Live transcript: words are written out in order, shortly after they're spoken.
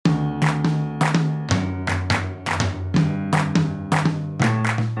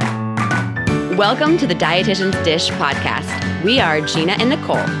Welcome to the Dietitian's Dish podcast. We are Gina and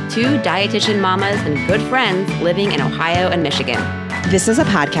Nicole, two dietitian mamas and good friends living in Ohio and Michigan. This is a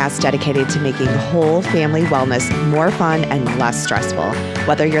podcast dedicated to making whole family wellness more fun and less stressful.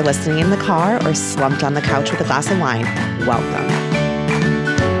 Whether you're listening in the car or slumped on the couch with a glass of wine, welcome.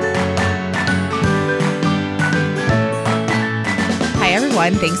 Hi,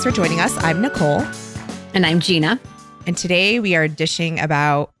 everyone. Thanks for joining us. I'm Nicole. And I'm Gina. And today we are dishing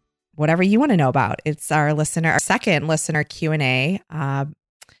about whatever you want to know about. It's our second listener Q&A.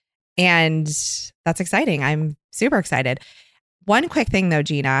 And that's exciting. I'm super excited. One quick thing though,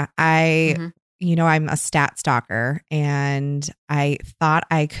 Gina, I'm a stat stalker and I thought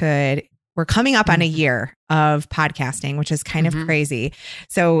we're coming up on a year of podcasting, which is kind of crazy.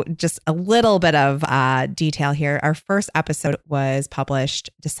 So just a little bit of detail here. Our first episode was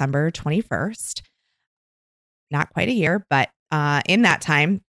published December 21st. Not quite a year, but in that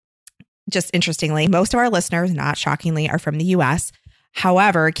time, just interestingly, most of our listeners, not shockingly, are from the US.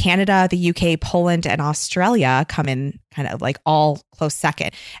 However, Canada, the UK, Poland, and Australia come in kind of like all close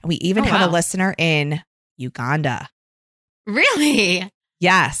second. And we even have a listener in Uganda. Really?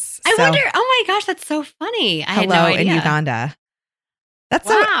 Yes. I wonder, oh my gosh, that's so funny. I had no idea. In Uganda. That's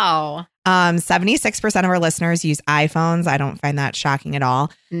wow. 76% of our listeners use iPhones. I don't find that shocking at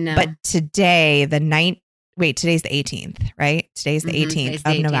all. No. But today, today's the 18th, right? Today's the 18th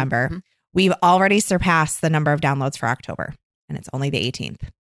of November. Mm-hmm. We've already surpassed the number of downloads for October, and it's only the 18th.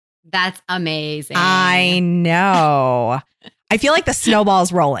 That's amazing. I know. I feel like the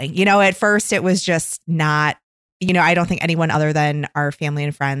snowball's rolling. At first it was just not, I don't think anyone other than our family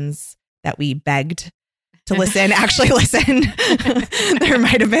and friends that we begged to listen actually listen. There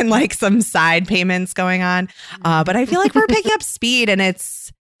might have been like some side payments going on. But I feel like we're picking up speed and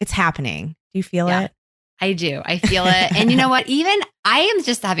it's happening. Do you feel it? I do. I feel it. And you know what? Even I am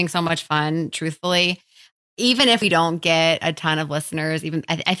just having so much fun, truthfully. Even if we don't get a ton of listeners, even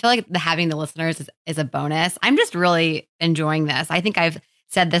I feel like having the listeners is a bonus. I'm just really enjoying this. I think I've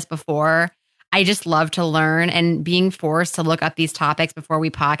said this before. I just love to learn, and being forced to look up these topics before we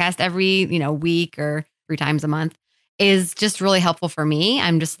podcast every, week or 3 times a month is just really helpful for me.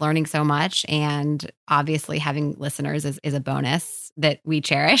 I'm just learning so much, and obviously having listeners is a bonus that we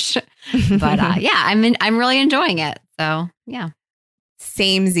cherish. But I'm really enjoying it. So yeah.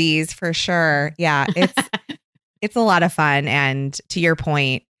 Samesies for sure. Yeah, it's a lot of fun. And to your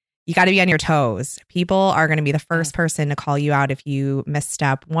point, you got to be on your toes. People are going to be the first person to call you out if you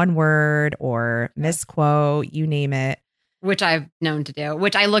misstep one word or misquote, you name it. Which I've known to do,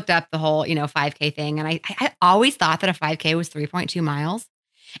 which I looked up the whole, 5K thing. And I always thought that a 5K was 3.2 miles.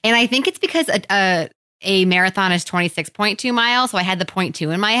 And I think it's because a marathon is 26.2 miles. So I had the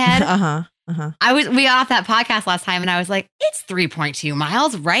 0.2 in my head. We got off that podcast last time and I was like, it's 3.2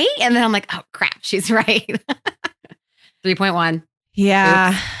 miles, right? And then I'm like, oh crap, she's right. 3.1. Yeah.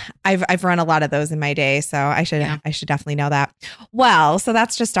 Oops. I've run a lot of those in my day, so I should definitely know that. Well, so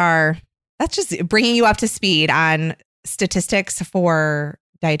that's just bringing you up to speed on statistics for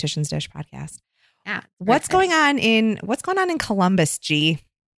Dietitian's Dish podcast. Yeah. What's going on in Columbus, G?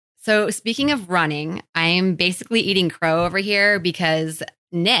 So speaking of running, I'm basically eating crow over here because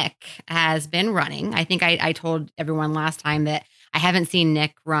Nick has been running. I think I told everyone last time that I haven't seen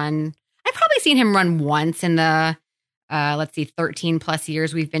Nick run. I've probably seen him run once in the, 13 plus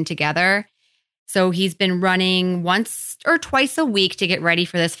years we've been together. So he's been running once or twice a week to get ready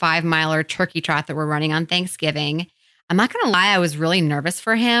for this 5-miler turkey trot that we're running on Thanksgiving. I'm not going to lie, I was really nervous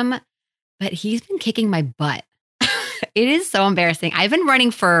for him, but he's been kicking my butt. It is so embarrassing. I've been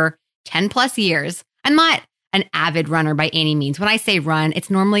running for 10 plus years. I'm not an avid runner by any means. When I say run, it's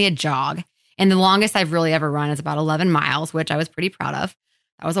normally a jog. And the longest I've really ever run is about 11 miles, which I was pretty proud of.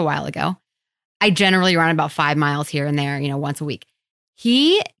 That was a while ago. I generally run about 5 miles here and there, once a week.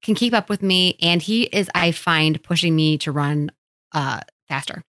 He can keep up with me, and he is, I find, pushing me to run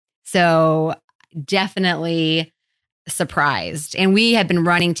faster. So definitely surprised. And we have been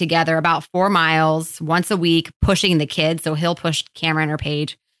running together about 4 miles once a week, pushing the kids. So he'll push Cameron or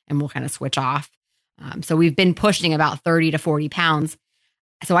Paige, and we'll kind of switch off. So we've been pushing about 30 to 40 pounds.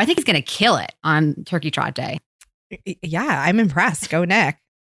 So I think he's going to kill it on Turkey Trot Day. Yeah, I'm impressed. Go, Nick.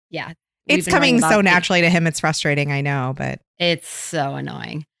 Yeah. It's coming so naturally to him. It's frustrating, I know, but it's so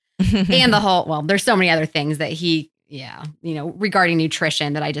annoying. And there's so many other things that regarding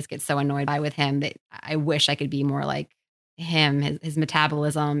nutrition that I just get so annoyed by with him that I wish I could be more like him, his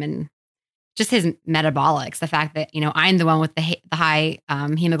metabolism and just his metabolics. The fact that, I'm the one with the high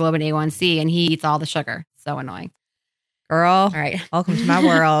hemoglobin A1C and he eats all the sugar. So annoying. Girl, all right. Welcome to my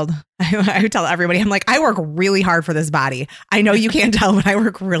world. I would tell everybody, I'm like, I work really hard for this body. I know you can't tell, but I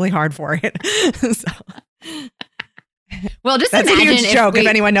work really hard for it. So. Well, just that's imagine a huge joke if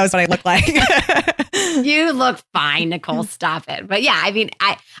anyone knows what I look like. You look fine, Nicole. Stop it. But yeah, I mean,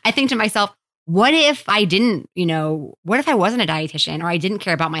 I think to myself, what if I didn't, what if I wasn't a dietitian or I didn't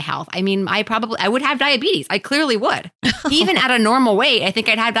care about my health? I mean, I would have diabetes. I clearly would. Even at a normal weight, I think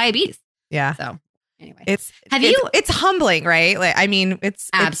I'd have diabetes. Yeah. So anyway, it's humbling, right? Like, I mean, it's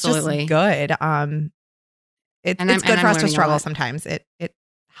absolutely just good. It's good for us to struggle sometimes. It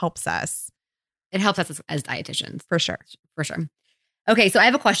helps us. It helps us as dietitians. For sure. For sure. Okay, so I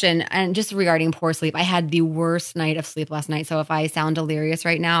have a question, and just regarding poor sleep. I had the worst night of sleep last night, so if I sound delirious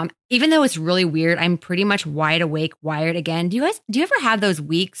right now, even though it's really weird, I'm pretty much wide awake, wired again. Do you ever have those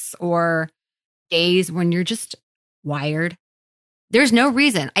weeks or days when you're just wired? There's no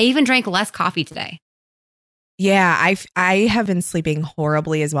reason. I even drank less coffee today. Yeah, I have been sleeping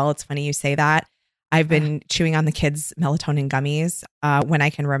horribly as well. It's funny you say that. I've been chewing on the kids' melatonin gummies when I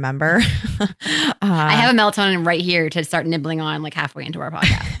can remember. I have a melatonin right here to start nibbling on like halfway into our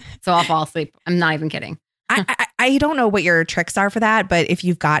podcast. So I'll fall asleep. I'm not even kidding. I don't know what your tricks are for that, but if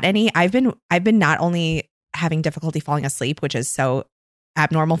you've got any, I've been not only having difficulty falling asleep, which is so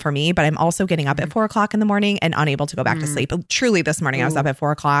abnormal for me, but I'm also getting up at 4 o'clock in the morning and unable to go back to sleep. Truly this morning, I was up at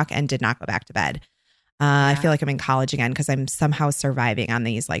 4 o'clock and did not go back to bed. I feel like I'm in college again because I'm somehow surviving on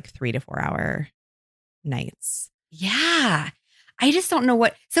these like 3 to 4 hour nights. Yeah. I just don't know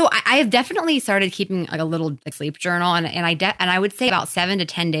what. So I have definitely started keeping like a little sleep journal, and I would say about 7 to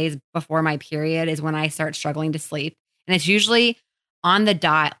 10 days before my period is when I start struggling to sleep, and it's usually on the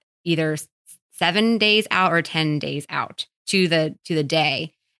dot, either 7 days out or 10 days out to the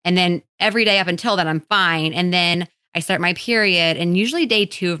day, and then every day up until then I'm fine, and then I start my period, and usually day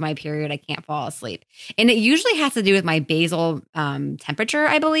 2 of my period I can't fall asleep, and it usually has to do with my basal temperature,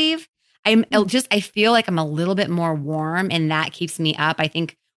 I believe. I feel like I'm a little bit more warm, and that keeps me up. I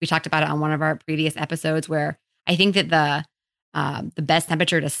think we talked about it on one of our previous episodes where I think that the best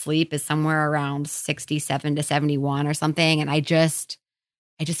temperature to sleep is somewhere around 67 to 71 or something. And I just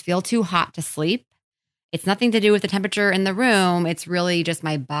feel too hot to sleep. It's nothing to do with the temperature in the room. It's really just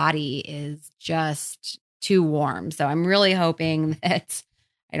my body is just too warm. So I'm really hoping that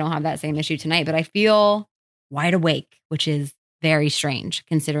I don't have that same issue tonight, but I feel wide awake, which is very strange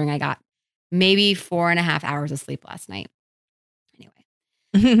considering I got maybe 4.5 hours of sleep last night.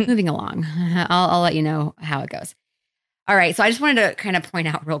 Anyway, moving along. I'll let you know how it goes. All right. So I just wanted to kind of point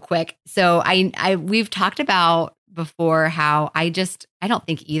out real quick. So we've talked about before how I don't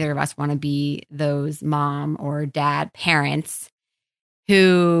think either of us want to be those mom or dad parents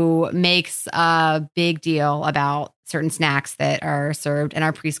who makes a big deal about certain snacks that are served in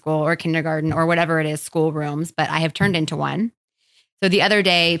our preschool or kindergarten or whatever it is, schoolrooms. But I have turned into one. So the other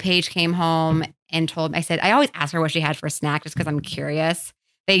day, Paige came home and told me, I always ask her what she had for a snack just because I'm curious.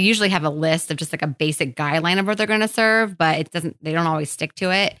 They usually have a list of just like a basic guideline of what they're going to serve, but they don't always stick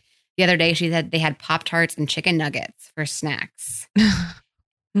to it. The other day, she said they had Pop-Tarts and chicken nuggets for snacks.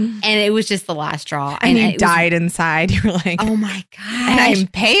 And it was just the last straw. And you died inside. You were like, oh my gosh. And I'm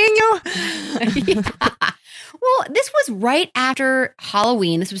paying you? Yeah. Well, this was right after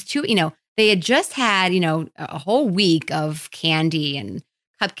Halloween. This was they had just had, a whole week of candy and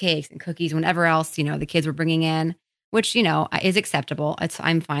cupcakes and cookies, whatever else, the kids were bringing in, which, is acceptable.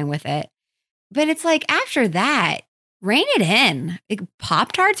 I'm fine with it. But it's like after that, rein it in. Like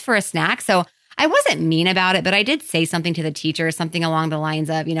Pop-Tarts for a snack. So I wasn't mean about it, but I did say something to the teacher, something along the lines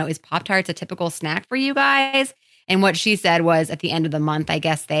of, is Pop-Tarts a typical snack for you guys? And what she said was at the end of the month, I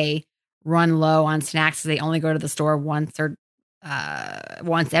guess they run low on snacks. So they only go to the store once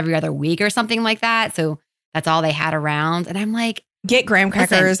every other week or something like that. So that's all they had around. And I'm like, get graham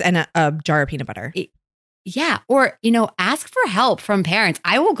crackers and a jar of peanut butter. Yeah. Or, ask for help from parents.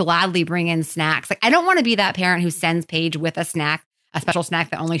 I will gladly bring in snacks. Like, I don't want to be that parent who sends Paige with a special snack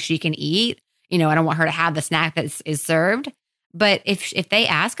that only she can eat. I don't want her to have the snack that is served. But if they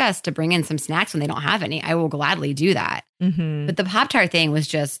ask us to bring in some snacks when they don't have any, I will gladly do that. Mm-hmm. But the Pop-Tart thing was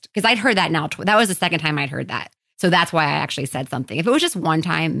just, because I'd heard that now. That was the second time I'd heard that. So that's why I actually said something. If it was just one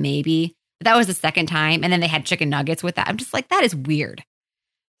time, maybe. But that was the second time. And then they had chicken nuggets with that. I'm just like, that is weird.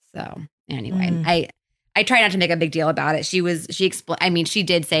 So anyway, I try not to make a big deal about it. She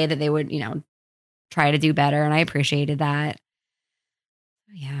did say that they would, try to do better. And I appreciated that.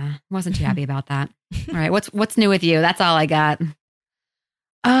 Yeah, wasn't too happy about that. All right, what's new with you? That's all I got.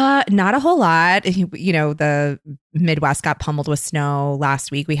 Not a whole lot. The Midwest got pummeled with snow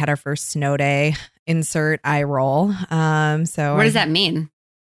last week. We had our first snow day. Insert eye roll. So what does that mean?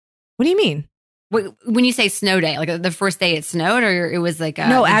 What do you mean? When you say snow day, like the first day it snowed, or it was like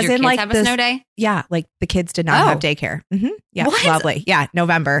no, did as your in kids like have a snow day? Yeah, like the kids did not have daycare. Yeah, What? lovely. Yeah,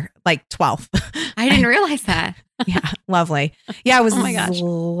 November, like 12th. I didn't realize that. Yeah, lovely. Yeah, it was Oh my gosh.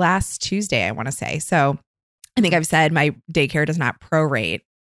 last Tuesday, I want to say. So I think I've said my daycare does not prorate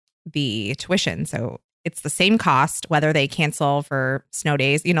the tuition. So it's the same cost, whether they cancel for snow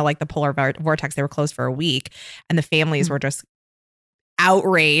days, like the polar vortex, they were closed for a week and the families were just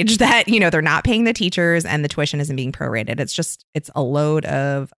outraged that, they're not paying the teachers and the tuition isn't being prorated. It's a load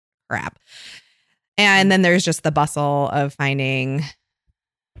of crap. And then there's just the bustle of finding,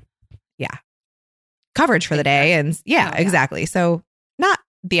 coverage for the day. And exactly. So not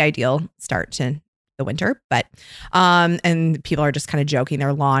the ideal start to the winter, but and people are just kind of joking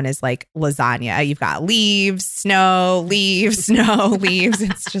their lawn is like lasagna. You've got leaves, snow, leaves, snow, leaves.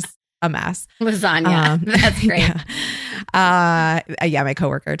 It's just a mess. Lasagna. That's great. My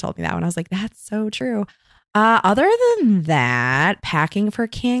coworker told me that when I was like, that's so true. Other than that, packing for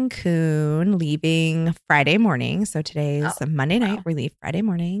Cancun, leaving Friday morning. So today's Monday night. We leave Friday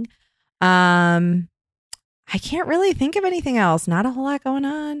morning. I can't really think of anything else. Not a whole lot going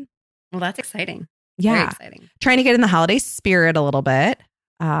on. Well, that's exciting. Yeah. Very exciting. Trying to get in the holiday spirit a little bit.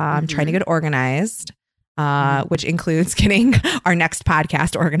 I'm trying to get organized, which includes getting our next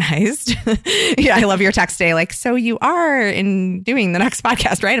podcast organized. Yeah, I love your text today. Like, so you are in doing the next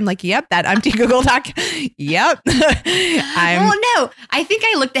podcast, right? I'm like, yep, that empty Google Doc. Yep. Well, no, I think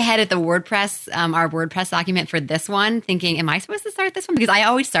I looked ahead at the WordPress, our WordPress document for this one, thinking, am I supposed to start this one? Because I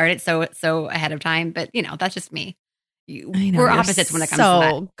always start it so ahead of time. But, that's just me. We're opposites when it comes to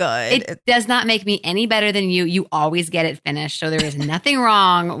that. So good. It does not make me any better than you. You always get it finished. So there is nothing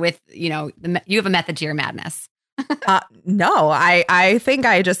wrong with, you have a method to your madness. No, I think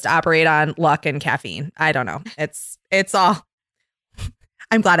I just operate on luck and caffeine. I don't know. It's all.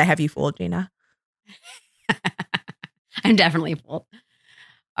 I'm glad I have you fooled, Gina. I'm definitely fooled.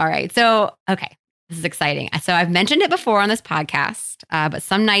 All right. So, okay. This is exciting. So I've mentioned it before on this podcast, but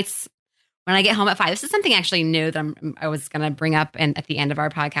some nights when I get home at 5, this is something actually new that I was going to bring up at the end of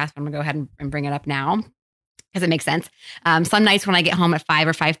our podcast. I'm going to go ahead and bring it up now because it makes sense. Some nights when I get home at 5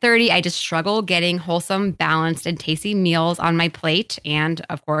 or 5:30, I just struggle getting wholesome, balanced, and tasty meals on my plate and,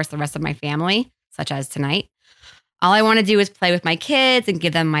 of course, the rest of my family, such as tonight. All I want to do is play with my kids and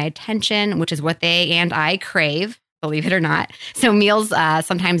give them my attention, which is what they and I crave, believe it or not. So meals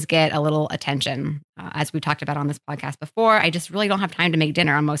sometimes get a little attention. As we talked about on this podcast before, I just really don't have time to make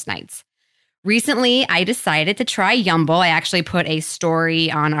dinner on most nights. Recently, I decided to try Yumble. I actually put a story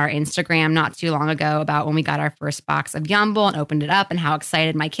on our Instagram not too long ago about when we got our first box of Yumble and opened it up and how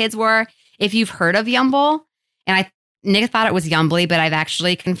excited my kids were. If you've heard of Yumble, and Nick thought it was Yumbly, but I've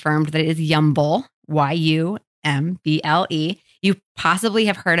actually confirmed that it is Yumble, Yumble. You possibly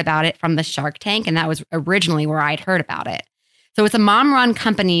have heard about it from the Shark Tank, and that was originally where I'd heard about it. So it's a mom-run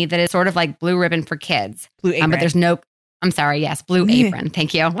company that is sort of like Blue Ribbon for kids. Blue Apron. But there's no... I'm sorry. Yes. Blue Apron.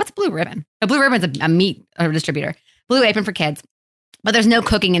 Thank you. What's Blue Ribbon? Blue Ribbon's a meat distributor. Blue Apron for kids, but there's no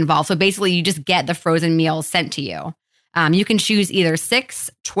cooking involved. So basically you just get the frozen meals sent to you. You can choose either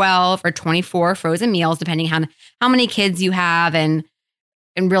 6, 12, or 24 frozen meals, depending on how many kids you have and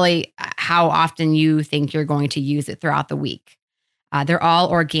really how often you think you're going to use it throughout the week. They're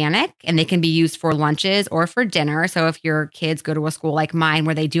all organic and they can be used for lunches or for dinner. So if your kids go to a school like mine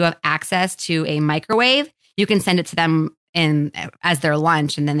where they do have access to a microwave, you can send it to them as their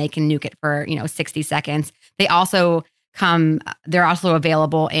lunch and then they can nuke it for, 60 seconds. They're also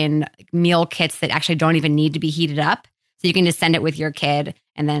available in meal kits that actually don't even need to be heated up. So you can just send it with your kid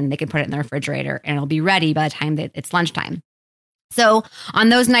and then they can put it in the refrigerator and it'll be ready by the time that it's lunchtime. So on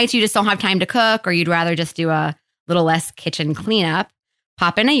those nights you just don't have time to cook or you'd rather just do a little less kitchen cleanup,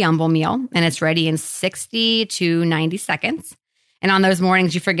 pop in a Yumble meal and it's ready in 60 to 90 seconds. And on those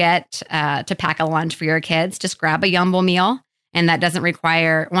mornings you forget to pack a lunch for your kids, just grab a Yumble meal and that doesn't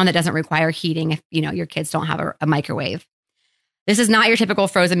require heating if your kids don't have a microwave. This is not your typical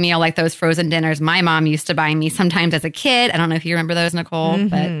frozen meal like those frozen dinners my mom used to buy me sometimes as a kid. I don't know if you remember those, Nicole,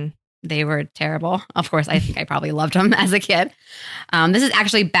 but they were terrible. Of course, I think I probably loved them as a kid. This is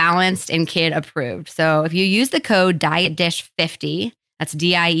actually balanced and kid approved. So if you use the code DIETDISH50, that's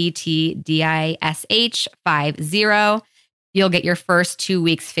DIETDISH50, you'll get your first 2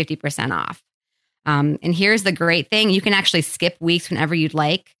 weeks 50% off. And here's the great thing. You can actually skip weeks whenever you'd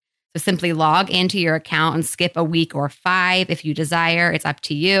like. So simply log into your account and skip a week or 5 if you desire. It's up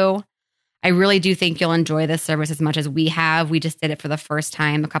to you. I really do think you'll enjoy this service as much as we have. We just did it for the first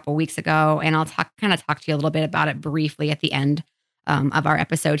time a couple weeks ago, and I'll talk to you a little bit about it briefly at the end of our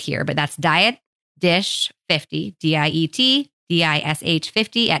episode here. But that's Diet Dish 50, DIETDISH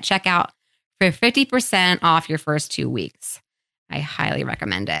 50 at checkout for 50% off your first 2 weeks. I highly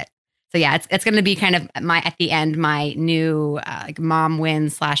recommend it. So yeah, it's going to be kind of at the end, my new like mom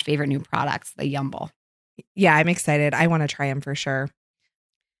wins / favorite new products, the Yumble. Yeah, I'm excited. I want to try them for sure.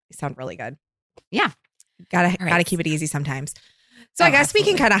 They sound really good. Yeah. Gotta keep it easy sometimes. So Oh, I guess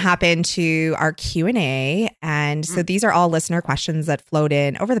absolutely. we can kind of hop into our Q&A. And so these are all listener questions that flowed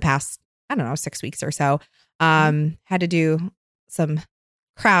in over the past, 6 weeks or so. Had to do some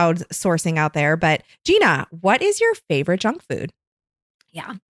crowd sourcing out there. But Gina, what is your favorite junk food?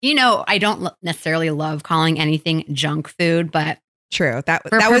 Yeah. I don't necessarily love calling anything junk food, but True. That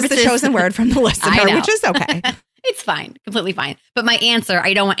for was the purposes- chosen word from the I listener, know. which is okay. It's fine. Completely fine. But my answer,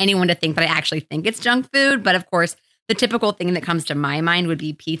 I don't want anyone to think that I actually think it's junk food. But of course, the typical thing that comes to my mind would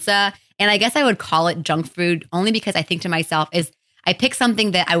be pizza. And I guess I would call it junk food only because I think to myself is I pick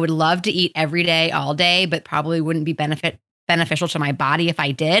something that I would love to eat every day, all day, but probably wouldn't be beneficial to my body if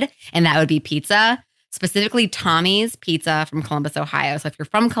I did. And that would be pizza, specifically Tommy's Pizza from Columbus, Ohio. So if you're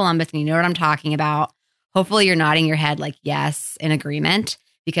from Columbus and you know what I'm talking about, hopefully you're nodding your head like yes, in agreement,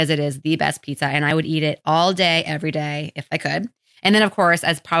 because it is the best pizza. And I would eat it all day, every day if I could. And then, of course,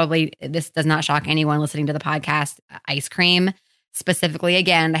 as probably this does not shock anyone listening to the podcast, ice cream. Specifically,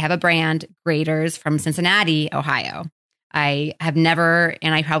 again, I have a brand, Graeter's from Cincinnati, Ohio. I have never,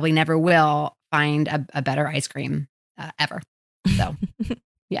 and I probably never will find a better ice cream ever. So,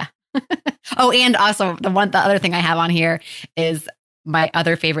 yeah. Oh, and also the other thing I have on here is my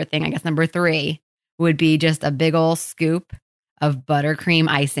other favorite thing, I guess number 3 would be just a big old scoop of buttercream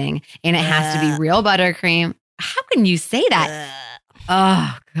icing. And it has to be real buttercream. How can you say that?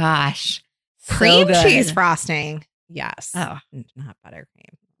 Oh, gosh. Cream So cheese good. frosting. Yes. Oh. Not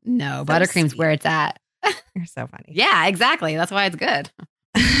buttercream. No, So buttercream's sweet. where it's at. You're so funny. Yeah, exactly. That's why it's good.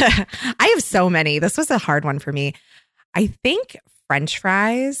 I have so many. This was a hard one for me. I think French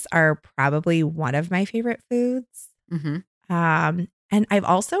fries are probably one of my favorite foods. Mm-hmm. And I've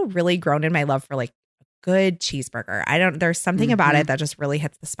also really grown in my love for like a good cheeseburger. There's something about it that just really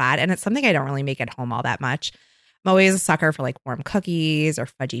hits the spot. And it's something I don't really make at home all that much. I'm always a sucker for like warm cookies or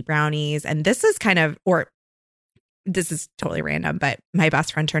fudgy brownies. And this is this is totally random, but my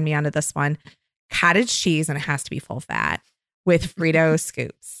best friend turned me onto this one. Cottage cheese, and it has to be full fat with Frito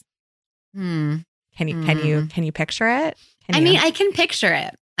scoops. Can you picture it? I can picture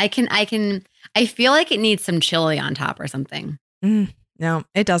it. I feel like it needs some chili on top or something. No,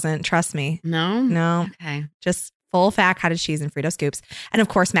 it doesn't. Trust me. No. Okay. Just full fat cottage cheese and Frito scoops. And of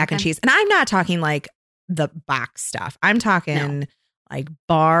course, mac and cheese. And I'm not talking like the box stuff. I'm talking like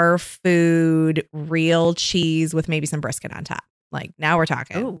bar food, real cheese with maybe some brisket on top. Like now we're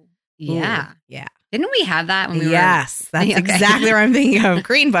talking. Oh, yeah. Ooh, yeah. Didn't we have that when we were? Yes. That's Okay. exactly where I'm thinking of.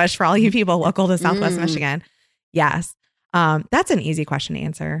 Greenbush for all you people local to Southwest Michigan. Yes. That's an easy question to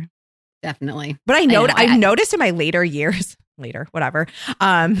answer. Definitely. But I've noticed in my later years, whatever.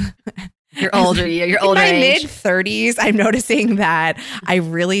 Your older in my mid 30s, I'm noticing that I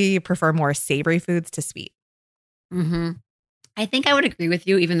really prefer more savory foods to sweet. Mm-hmm. I think I would agree with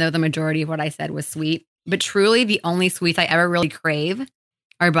you, even though the majority of what I said was sweet. But truly, the only sweets I ever really crave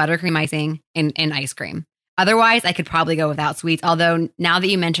are buttercream icing and ice cream. Otherwise, I could probably go without sweets. Although now that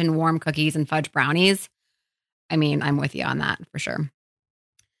you mentioned warm cookies and fudge brownies, I mean, I'm with you on that for sure.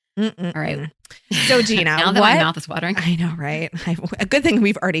 All right. So Gina, now that my mouth is watering. I know, right? A good thing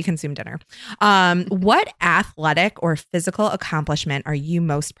we've already consumed dinner. What athletic or physical accomplishment are you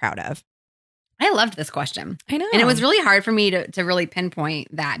most proud of? I loved this question. I know. And it was really hard for me to really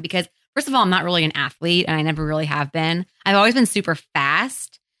pinpoint that because, first of all, I'm not really an athlete and I never really have been. I've always been super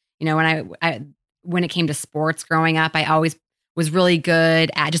fast. You know, when it came to sports growing up, I always was really good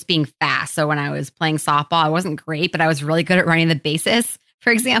at just being fast. So when I was playing softball, I wasn't great, but I was really good at running the bases,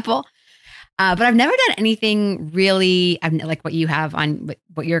 for example. But I've never done anything really like what you have on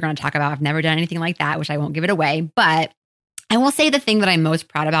what you're going to talk about. I've never done anything like that, which I won't give it away. But I will say the thing that I'm most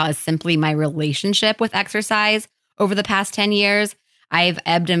proud about is simply my relationship with exercise over the past 10 years. I've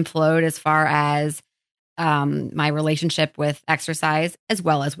ebbed and flowed as far as my relationship with exercise as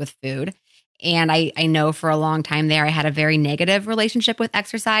well as with food. And I know for a long time there, I had a very negative relationship with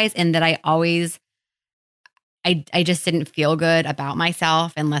exercise and that I just didn't feel good about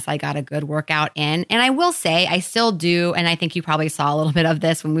myself unless I got a good workout in. And I will say I still do. And I think you probably saw a little bit of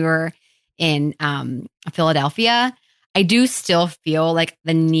this when we were in Philadelphia. I do still feel like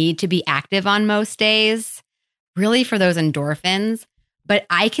the need to be active on most days, really for those endorphins. But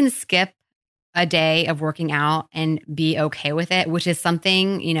I can skip a day of working out and be okay with it, which is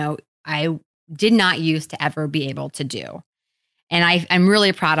something, you know, I did not used to ever be able to do. And I'm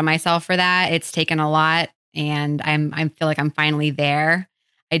really proud of myself for that. It's taken a lot and I feel like I'm finally there.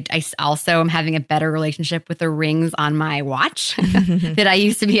 I also am having a better relationship with the rings on my watch that I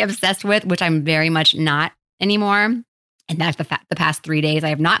used to be obsessed with, which I'm very much not anymore. And that's the past 3 days, I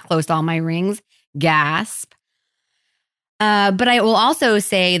have not closed all my rings. Gasp. But I will also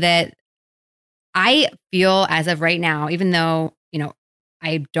say that I feel as of right now, even though,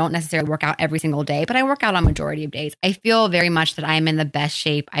 I don't necessarily work out every single day, but I work out on majority of days. I feel very much that I'm in the best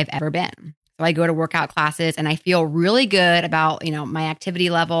shape I've ever been. So I go to workout classes and I feel really good about, my activity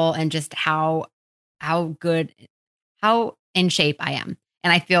level and just how in shape I am.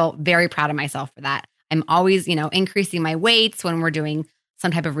 And I feel very proud of myself for that. I'm always, increasing my weights when we're doing some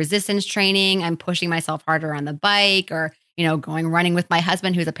type of resistance training. I'm pushing myself harder on the bike or, going running with my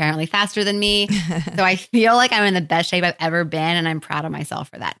husband, who's apparently faster than me. So I feel like I'm in the best shape I've ever been. And I'm proud of myself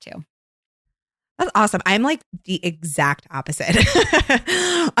for that too. That's awesome. I'm like the exact opposite.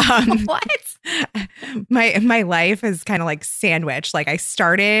 What? My life is kind of like sandwiched. Like I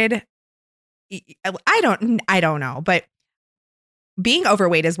started, I don't know, but being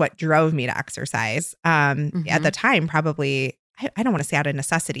overweight is what drove me to exercise. At the time, probably, I don't want to say out of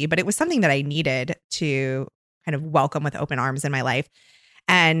necessity, but it was something that I needed to kind of welcome with open arms in my life.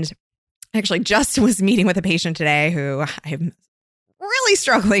 And I actually just was meeting with a patient today who I'm really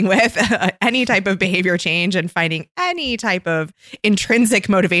struggling with any type of behavior change and finding any type of intrinsic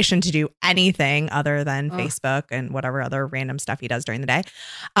motivation to do anything other than Facebook and whatever other random stuff he does during the day.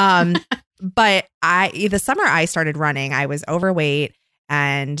 But the summer I started running, I was overweight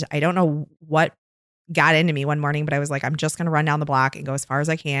and I don't know what got into me one morning, but I was like, I'm just going to run down the block and go as far as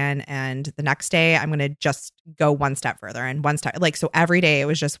I can. And the next day I'm going to just go one step further and one step, so every day it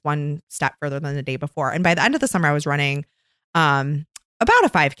was just one step further than the day before. And by the end of the summer, I was running, about a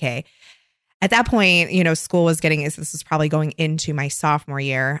 5K. At that point, school was this was probably going into my sophomore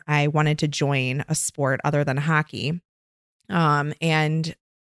year. I wanted to join a sport other than hockey. And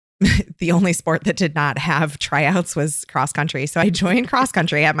the only sport that did not have tryouts was cross country. So I joined cross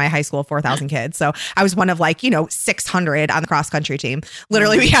country at my high school, 4,000 kids. So I was one of 600 on the cross country team.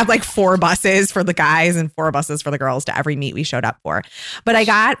 Literally, we had 4 buses for the guys and 4 buses for the girls to every meet we showed up for. But I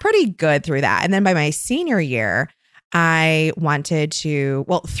got pretty good through that. And then by my senior year, I wanted to,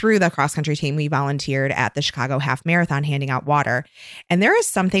 through the cross country team, we volunteered at the Chicago Half Marathon handing out water. And there is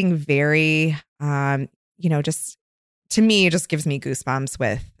something very, just to me, it just gives me goosebumps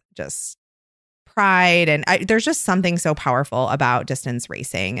with just pride. And there's just something so powerful about distance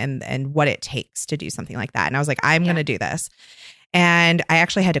racing and what it takes to do something like that. And I was like, I'm going to do this. And I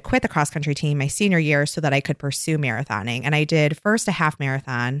actually had to quit the cross country team my senior year so that I could pursue marathoning. And I did first a half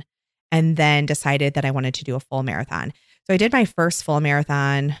marathon and then decided that I wanted to do a full marathon. So I did my first full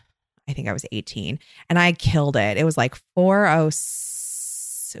marathon. I think I was 18 and I killed it. It was like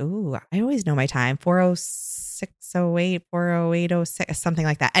 4:06. Ooh, I always know my time. 4:06:08, 4:08:06, something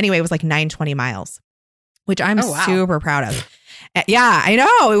like that. Anyway, it was like 920 miles, which I'm super proud of. Yeah, I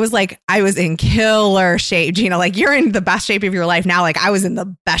know. It was like I was in killer shape. Gina, you're in the best shape of your life now. I was in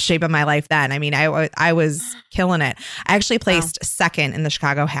the best shape of my life then. I mean, I was killing it. I actually placed second in the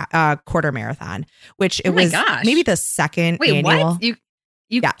Chicago quarter marathon, which it was maybe the second annual. What?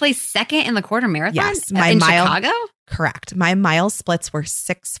 You placed second in the quarter marathon? Yes. In Chicago? Correct. My mile splits were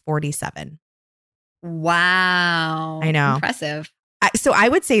 6:47. Wow. I know. Impressive. So I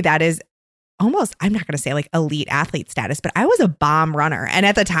would say that is almost, I'm not going to say elite athlete status, but I was a bomb runner. And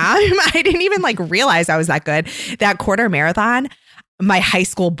at the time, I didn't even realize I was that good. That quarter marathon, my high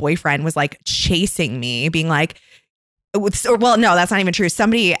school boyfriend was chasing me, being like, well, no, that's not even true.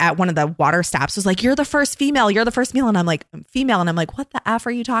 Somebody at one of the water stops was like, you're the first female. And I'm like, female. And I'm like, what the F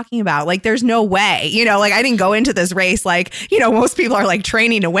are you talking about? There's no way, I didn't go into this race. Most people are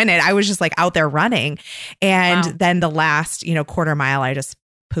training to win it. I was just out there running. And then the last, quarter mile, I just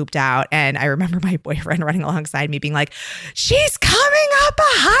pooped out. And I remember my boyfriend running alongside me being like, she's coming up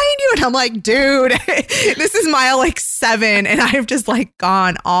behind you. And I'm like, dude, this is mile 7. And I've just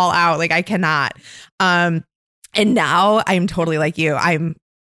gone all out. I cannot. And now I'm totally like you. I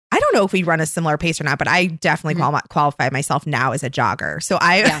don't know if we run a similar pace or not, but I definitely qualify myself now as a jogger. So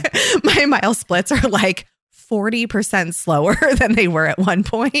my mile splits are 40% slower than they were at one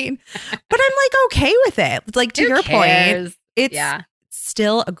point, but I'm okay with it. To your point, it's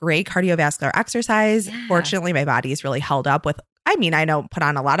still a great cardiovascular exercise. Yeah. Fortunately, my body is really held up with, I don't put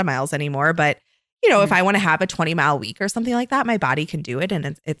on a lot of miles anymore, but if I want to have a 20-mile week or something like that, my body can do it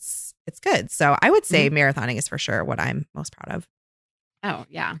and it's good. So I would say marathoning is for sure what I'm most proud of. Oh,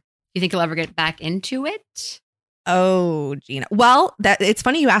 yeah. Do you think you'll ever get back into it? Oh, Gina. Well, it's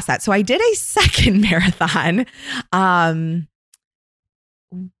funny you asked that. So I did a second marathon. I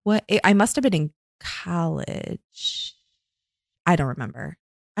must have been in college. I don't remember.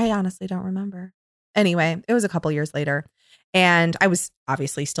 I honestly don't remember. Anyway, it was a couple years later, and I was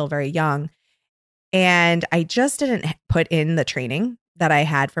obviously still very young, and I just didn't put in the training that I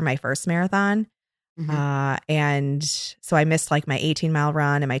had for my first marathon. And so I missed like my 18-mile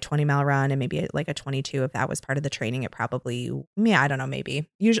run and my 20-mile run and maybe like a 22. If that was part of the training, it probably, I don't know, maybe.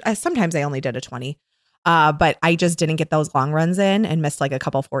 Usually, sometimes I only did a 20. But I just didn't get those long runs in and missed like a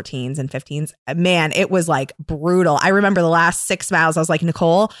couple 14s and 15s. Man, it was like brutal. I remember the last 6 miles. I was like,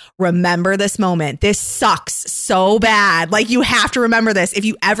 Nicole, remember this moment. This sucks so bad. Like, you have to remember this. If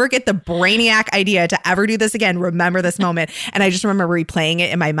you ever get the brainiac idea to ever do this again, remember this moment. And I just remember replaying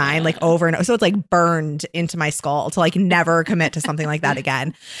it in my mind like over and over. So it's like burned into my skull to like never commit to something like that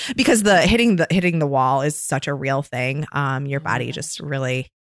again, because the hitting the wall is such a real thing. Your body just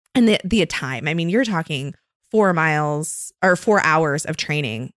really. And the time, I mean, you're talking 4 miles or 4 hours of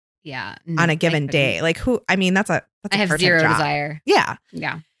training on a given day. Like that's a I have zero job. Desire. Yeah.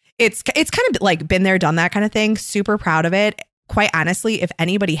 Yeah. It's kind of like been there, done that kind of thing. Super proud of it. Quite honestly, if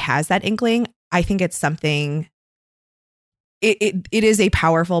anybody has that inkling, I think it's something, it is a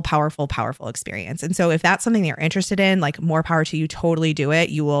powerful, powerful, powerful experience. And so if that's something you're interested in, like, more power to you, totally do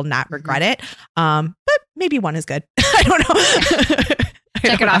it. You will not regret it. But maybe one is good. I don't know.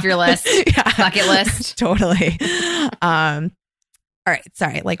 Check it off your list. Yeah. Bucket list. Totally. All right.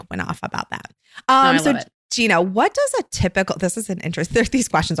 Sorry. Like, went off about that. I love it. Gina, what does a typical, this is an interest. These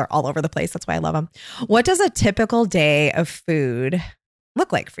questions are all over the place. That's why I love them. What does a typical day of food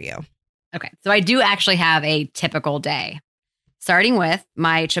look like for you? Okay. So I do actually have a typical day, starting with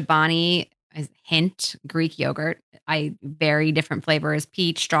my Chobani Hint Greek yogurt. I vary different flavors: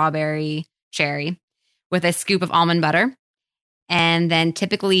 peach, strawberry, cherry, with a scoop of almond butter. And then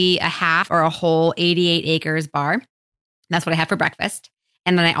typically a half or a whole 88 acres bar. That's what I have for breakfast.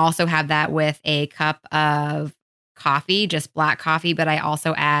 And then I also have that with a cup of coffee, just black coffee. But I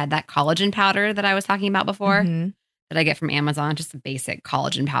also add that collagen powder that I was talking about before that I get from Amazon, just a basic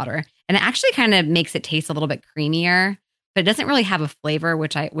collagen powder. And it actually kind of makes it taste a little bit creamier, but it doesn't really have a flavor,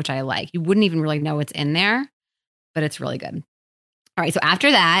 which I like. You wouldn't even really know it's in there, but it's really good. All right. So after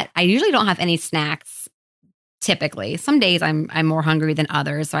that, I usually don't have any snacks. Typically, some days I'm more hungry than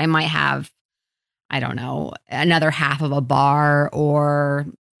others. So I might have, I don't know, another half of a bar or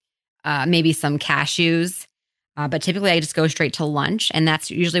maybe some cashews. But typically I just go straight to lunch. And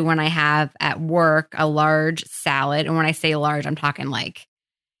that's usually when I have at work a large salad. And when I say large, I'm talking like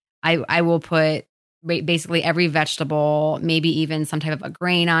I will put basically every vegetable, maybe even some type of a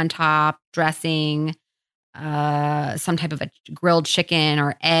grain on top, dressing, some type of a grilled chicken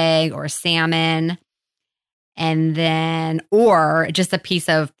or egg or salmon. And then, or just a piece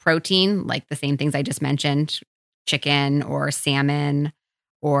of protein, like the same things I just mentioned, chicken or salmon,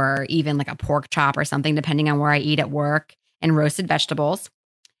 or even like a pork chop or something, depending on where I eat at work, and roasted vegetables.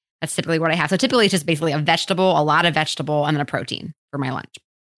 That's typically what I have. So typically it's just basically a vegetable, a lot of vegetable, and then a protein for my lunch.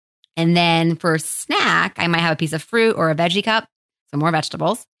 And then for snack, I might have a piece of fruit or a veggie cup, so more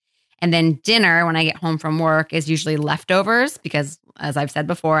vegetables. And then dinner, when I get home from work, is usually leftovers because, as I've said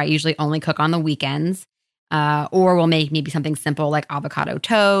before, I usually only cook on the weekends. Or we'll make maybe something simple like avocado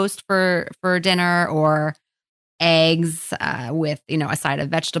toast for dinner, or eggs with, a side of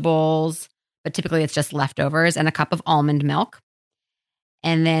vegetables. But typically it's just leftovers, and a cup of almond milk.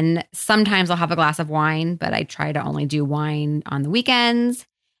 And then sometimes I'll have a glass of wine, but I try to only do wine on the weekends.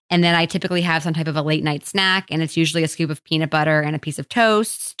 And then I typically have some type of a late night snack, and it's usually a scoop of peanut butter and a piece of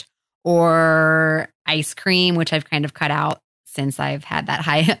toast, or ice cream, which I've kind of cut out since I've had that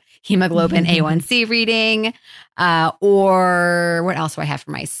high hemoglobin A1C reading. Or what else do I have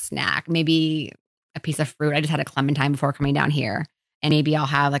for my snack? Maybe a piece of fruit. I just had a clementine before coming down here. And maybe I'll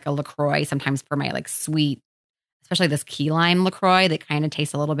have like a LaCroix sometimes for my like sweet, especially this key lime LaCroix that kind of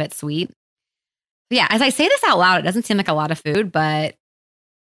tastes a little bit sweet. But yeah, as I say this out loud, it doesn't seem like a lot of food, but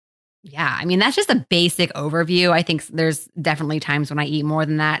yeah, I mean, that's just a basic overview. I think there's definitely times when I eat more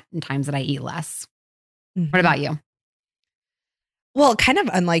than that and times that I eat less. What about you? Well, kind of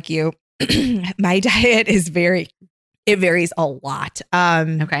unlike you, my diet is it varies a lot.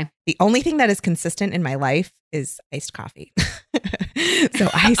 Okay. The only thing that is consistent in my life is iced coffee. So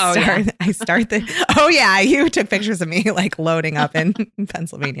I start you took pictures of me like loading up in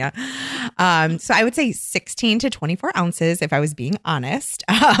Pennsylvania. So I would say 16 to 24 ounces if I was being honest,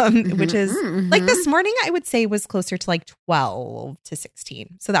 which is like this morning I would say was closer to like 12 to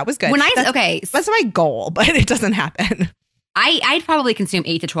 16. So that was good. That's my goal, but it doesn't happen. I'd probably consume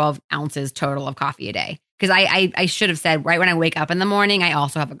 8 to 12 ounces total of coffee a day. Because I should have said right when I wake up in the morning, I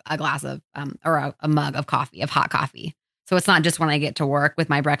also have a glass of or a mug of coffee, of hot coffee. So it's not just when I get to work with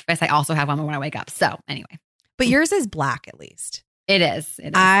my breakfast. I also have one when I wake up. So anyway. But yours is black at least. It is. It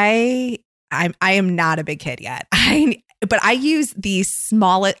is. I am not a big kid yet. But I use the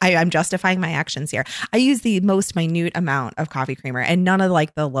smallest, I'm justifying my actions here. I use the most minute amount of coffee creamer and none of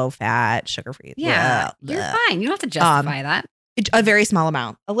like the low fat, sugar free. Yeah, you're fine. You don't have to justify that. A very small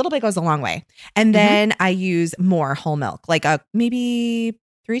amount. A little bit goes a long way. And then I use more whole milk, like maybe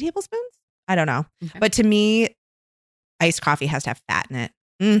 3 tablespoons. I don't know. Okay. But to me, iced coffee has to have fat in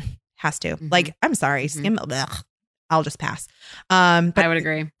it. Has to. Like, I'm sorry, skim milk. Ugh. I'll just pass. But I would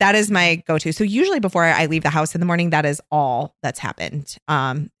agree. That is my go-to. So usually before I leave the house in the morning, that is all that's happened.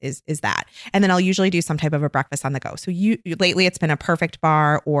 Is that, and then I'll usually do some type of a breakfast on the go. So lately it's been a Perfect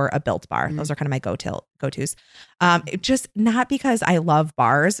Bar or a Built Bar. Those are kind of my go-tos. Just not because I love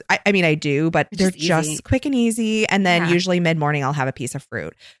bars. I mean, I do, but they're just quick and easy. And then usually mid-morning I'll have a piece of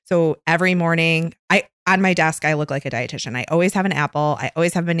fruit. So every morning on my desk, I look like a dietitian. I always have an apple. I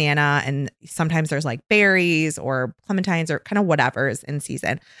always have banana. And sometimes there's like berries or clementines or kind of whatever's in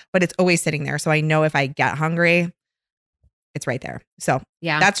season, but it's always sitting there. So I know if I get hungry, it's right there. So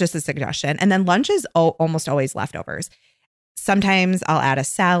that's just a suggestion. And then lunch is almost always leftovers. Sometimes I'll add a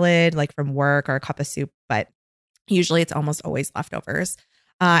salad like from work or a cup of soup, but usually it's almost always leftovers.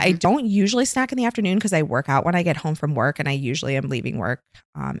 I don't usually snack in the afternoon because I work out when I get home from work, and I usually am leaving work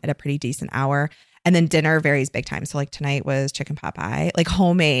at a pretty decent hour. And then dinner varies big time. So like tonight was chicken pot pie, like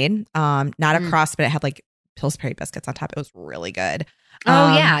homemade, not a crust, but it had like Pillsbury biscuits on top. It was really good.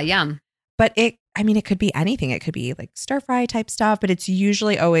 Oh yeah. Yum. But it could be anything. It could be like stir fry type stuff, but it's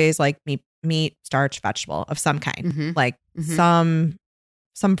usually always like meat, starch, vegetable of some kind, like some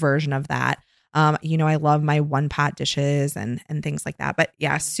version of that. I love my one pot dishes and things like that, but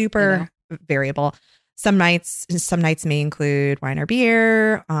super variable. Some nights may include wine or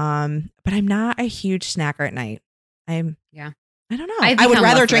beer. But I'm not a huge snacker at night. I don't know. I would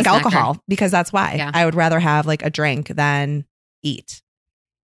rather drink alcohol because that's why. Yeah. I would rather have like a drink than eat.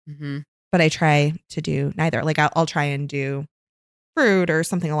 But I try to do neither. Like I'll try and do fruit or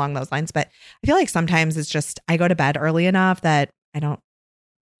something along those lines. But I feel like sometimes it's just I go to bed early enough that I don't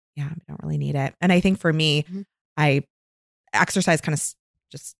really need it. And I think for me, I exercise kind of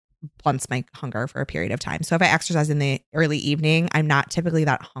just blunts my hunger for a period of time. So if I exercise in the early evening, I'm not typically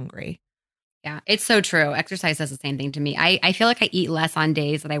that hungry. Yeah, it's so true. Exercise does the same thing to me. I feel like I eat less on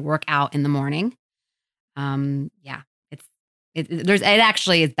days that I work out in the morning. It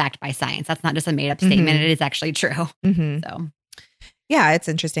actually is backed by science. That's not just a made up statement. It is actually true. So yeah, it's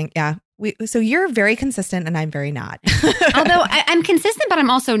interesting. Yeah. So you're very consistent and I'm very not. Although I'm consistent, but I'm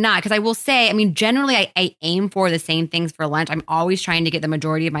also not, because I will say, I mean, generally I aim for the same things for lunch. I'm always trying to get the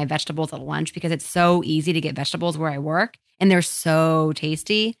majority of my vegetables at lunch because it's so easy to get vegetables where I work and they're so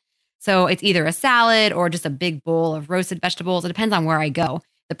tasty. So it's either a salad or just a big bowl of roasted vegetables. It depends on where I go.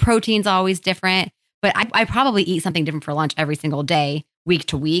 The protein's always different, but I probably eat something different for lunch every single day, week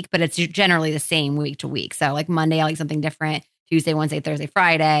to week, but it's generally the same week to week. So like Monday, I'll eat something different, Tuesday, Wednesday, Thursday,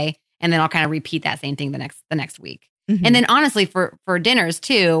 Friday. And then I'll kind of repeat that same thing the next week. And then honestly, for dinners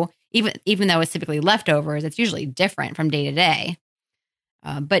too, even though it's typically leftovers, it's usually different from day to day.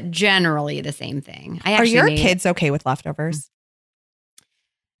 But generally the same thing. Are your kids okay with leftovers?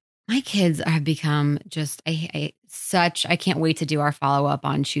 My kids have become just I can't wait to do our follow-up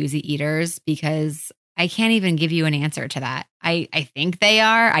on choosy eaters, because I can't even give you an answer to that. I think they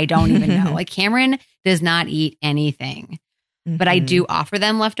are. I don't even know. Like Cameron does not eat anything. But I do offer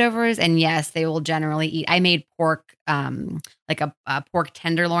them leftovers, and yes, they will generally eat. I made pork, like a pork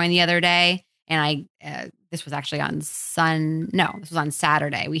tenderloin the other day, and this was actually this was on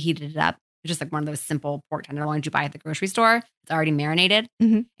Saturday. We heated it up. It was just like one of those simple pork tenderloins you buy at the grocery store. It's already marinated,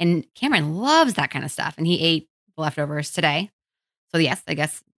 and Cameron loves that kind of stuff, and he ate the leftovers today. So yes, I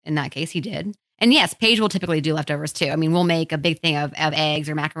guess in that case he did. And yes, Paige will typically do leftovers too. I mean, we'll make a big thing of eggs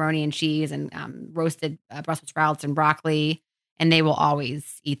or macaroni and cheese and roasted Brussels sprouts and broccoli. And they will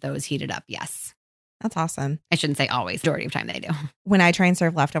always eat those heated up. Yes. That's awesome. I shouldn't say always. Majority of the time they do. When I try and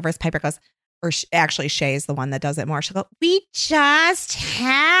serve leftovers, Piper goes, actually Shay is the one that does it more. She'll go, "We just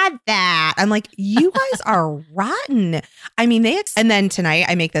had that." I'm like, you guys are rotten. I mean, and then tonight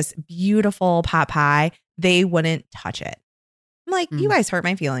I make this beautiful pot pie. They wouldn't touch it. I'm like, you guys hurt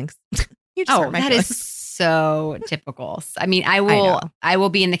my feelings. You just hurt my feelings. That is so typical. I mean, I will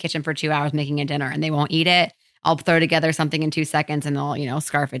be in the kitchen for 2 hours making a dinner and they won't eat it. I'll throw together something in 2 seconds and they'll,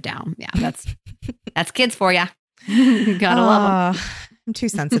 scarf it down. Yeah, that's kids for you. Gotta love them. I'm too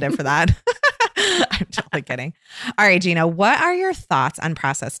sensitive for that. I'm totally kidding. All right, Gina, what are your thoughts on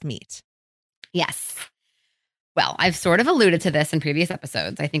processed meat? Yes. Well, I've sort of alluded to this in previous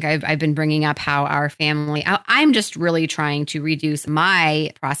episodes. I think I've been bringing up how our family, I'm just really trying to reduce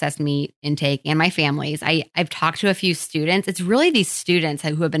my processed meat intake and my family's. I've talked to a few students. It's really these students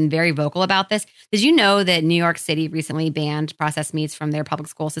who have been very vocal about this. Did you know that New York City recently banned processed meats from their public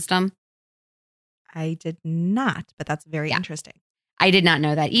school system? I did not, but that's very interesting. I did not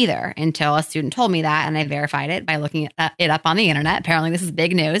know that either until a student told me that, and I verified it by looking it up on the internet. Apparently, this is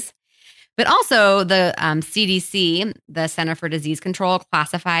big news. But also the CDC, the Center for Disease Control,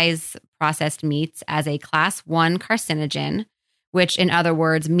 classifies processed meats as a class 1 carcinogen, which in other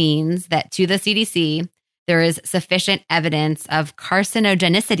words means that to the CDC, there is sufficient evidence of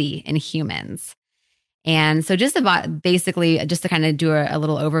carcinogenicity in humans. And so just to kind of do a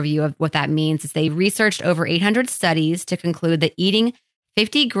little overview of what that means is they researched over 800 studies to conclude that eating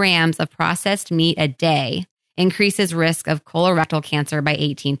 50 grams of processed meat a day increases risk of colorectal cancer by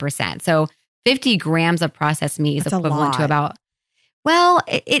 18%. So 50 grams of processed meat is equivalent to about,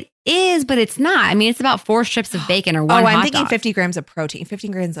 it is, but it's not. I mean, it's about 4 strips of bacon or one hot dog. I'm thinking 50 grams of protein,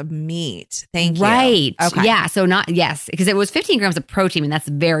 15 grams of meat. Thank you. Right. Okay. Yeah. So because it was 15 grams of protein, and that's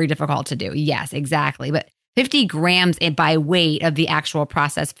very difficult to do. Yes, exactly. But 50 grams by weight of the actual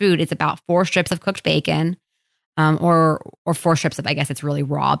processed food, it's about 4 strips of cooked bacon, or 4 strips of, I guess it's really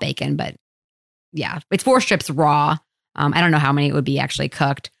raw bacon, but yeah, it's 4 strips raw. I don't know how many it would be actually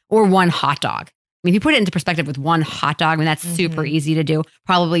cooked, or 1 hot dog. I mean, if you put it into perspective with 1 hot dog, I mean, that's super easy to do.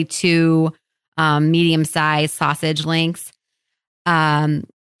 Probably 2 medium-sized sausage links. So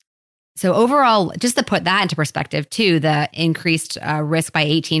overall, just to put that into perspective too, the increased risk by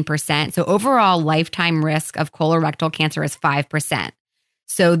 18%. So overall lifetime risk of colorectal cancer is 5%.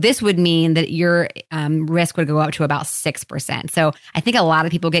 So this would mean that your risk would go up to about 6%. So I think a lot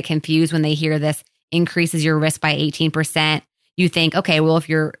of people get confused when they hear this increases your risk by 18%. You think, okay, well, if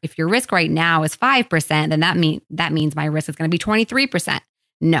your risk right now is 5%, then that means my risk is going to be 23%.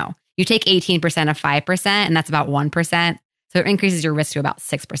 No, you take 18% of 5%, and that's about 1%. So it increases your risk to about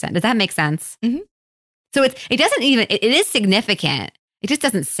 6%. Does that make sense? Mm-hmm. So it is significant. It just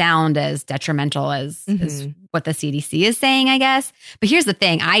doesn't sound as detrimental as what the CDC is saying, I guess. But here's the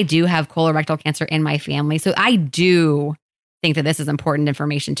thing. I do have colorectal cancer in my family. So I do think that this is important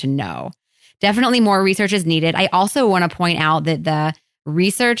information to know. Definitely more research is needed. I also want to point out that the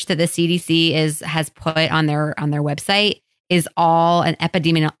research that the CDC has put on their website is all an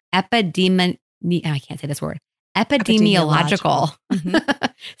epidemiological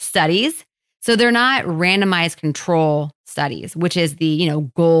studies. So they're not randomized control studies, which is the,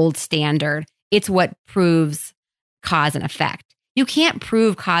 gold standard. It's what proves cause and effect. You can't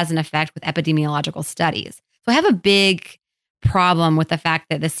prove cause and effect with epidemiological studies. So I have a big problem with the fact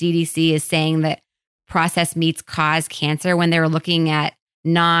that the CDC is saying that processed meats cause cancer when they're looking at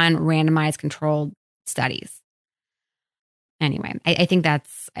non-randomized controlled studies. Anyway, I think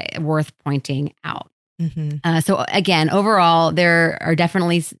that's worth pointing out. So again, overall, there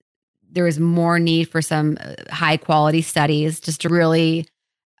is more need for some high quality studies just to really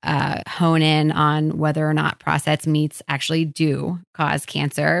hone in on whether or not processed meats actually do cause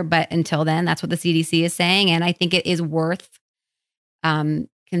cancer. But until then, that's what the CDC is saying. And I think it is worth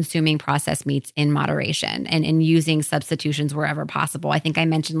consuming processed meats in moderation and using substitutions wherever possible. I think I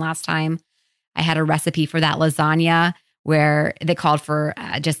mentioned last time I had a recipe for that lasagna where they called for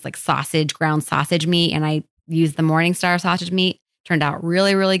just like ground sausage meat. And I used the Morningstar sausage meat. Turned out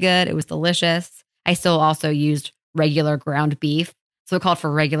really, really good. It was delicious. I still also used regular ground beef. So it called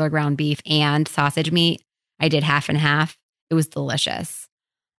for regular ground beef and sausage meat. I did half and half. It was delicious.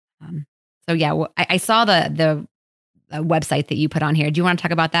 So yeah, I saw the website that you put on here. Do you want to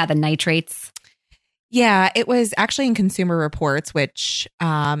talk about that? The nitrates? Yeah, it was actually in Consumer Reports, which,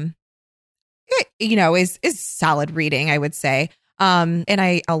 is solid reading, I would say.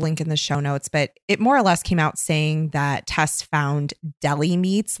 And I'll link in the show notes, but it more or less came out saying that tests found deli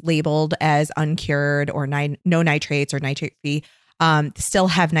meats labeled as uncured or no nitrates or nitrate free still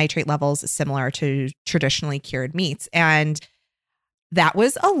have nitrate levels similar to traditionally cured meats. And that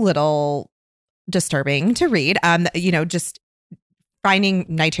was a little disturbing to read. Just finding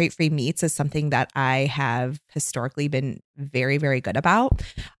nitrate free meats is something that I have historically been very, very good about.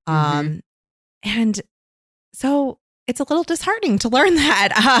 And so it's a little disheartening to learn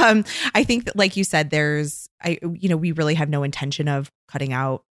that. I think that, like you said, we really have no intention of cutting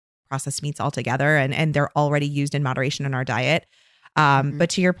out processed meats altogether, and they're already used in moderation in our diet. But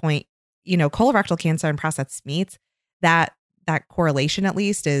to your point, colorectal cancer and processed meats, that correlation at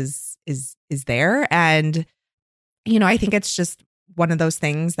least is there. And, I think it's just one of those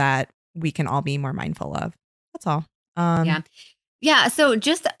things that we can all be more mindful of. That's all. Yeah. Yeah. So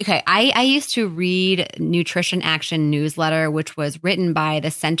okay. I used to read Nutrition Action Newsletter, which was written by the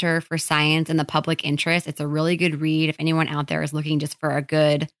Center for Science and the Public Interest. It's a really good read. If anyone out there is looking just for a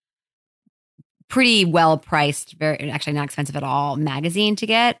good, pretty well priced, very actually not expensive at all magazine to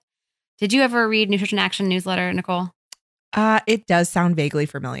get. Did you ever read Nutrition Action Newsletter, Nicole? It does sound vaguely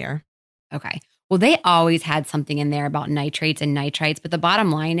familiar. Okay. Well, they always had something in there about nitrates and nitrites, but the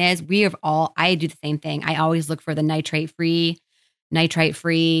bottom line is I do the same thing. I always look for the nitrite free,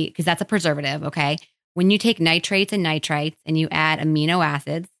 because that's a preservative. Okay. When you take nitrates and nitrites and you add amino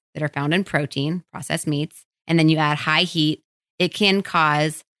acids that are found in protein, processed meats, and then you add high heat, it can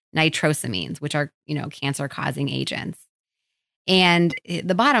cause nitrosamines, which are, cancer causing agents. And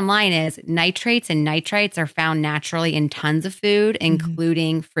the bottom line is nitrates and nitrites are found naturally in tons of food,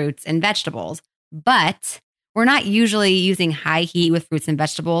 including fruits and vegetables. But we're not usually using high heat with fruits and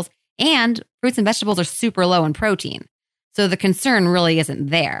vegetables, and fruits and vegetables are super low in protein. So the concern really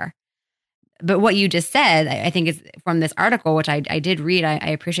isn't there. But what you just said, I think is from this article, which I did read, I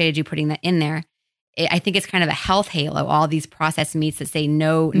appreciated you putting that in there. I think it's kind of a health halo, all these processed meats that say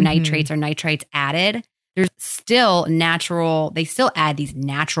no nitrates or nitrites added. There's still they still add these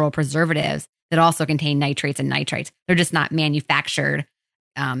natural preservatives that also contain nitrates and nitrites. They're just not manufactured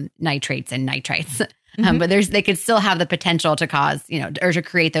nitrates and nitrites. But they could still have the potential to cause, or to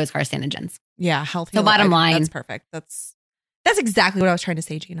create those carcinogens. Yeah, healthy. So bottom line. That's perfect. That's exactly what I was trying to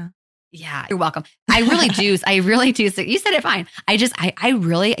say, Gina. Yeah, you're welcome. I really do. So you said it fine. I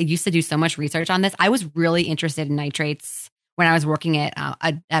really used to do so much research on this. I was really interested in nitrates when I was working at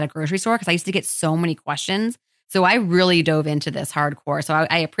a grocery store because I used to get so many questions. So I really dove into this hardcore. So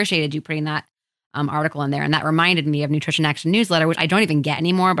I appreciated you putting that article in there. And that reminded me of Nutrition Action Newsletter, which I don't even get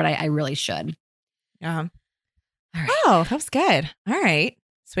anymore, but I really should. Yeah. All right. Oh, that was good. All right.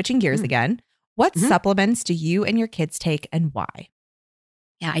 Switching gears again. What supplements do you and your kids take and why?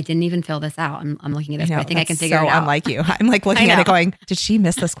 Yeah, I didn't even fill this out. I'm looking at this, but I think I can figure it out. So unlike you. I'm like looking at it going, did she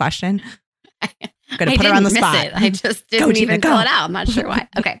miss this question? I'm going to put her on the spot. I just didn't even fill it out. I'm not sure why.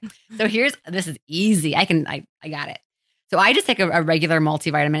 Okay. So this is easy. I got it. So I just take a regular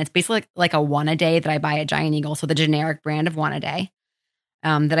multivitamin. It's basically like a one a day that I buy at Giant Eagle. So the generic brand of one a day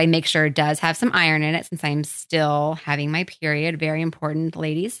that I make sure does have some iron in it since I'm still having my period. Very important,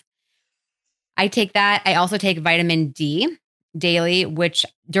 ladies. I take that. I also take vitamin D daily, which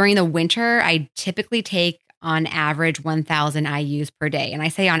during the winter, I typically take on average 1,000 IUs per day. And I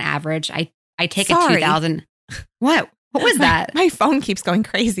say on average, I take a 2,000. What was that? My phone keeps going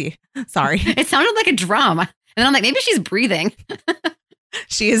crazy. Sorry. It sounded like a drum. And then I'm like, maybe she's breathing.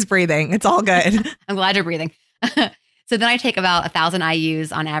 She is breathing. It's all good. I'm glad you're breathing. So then I take about 1,000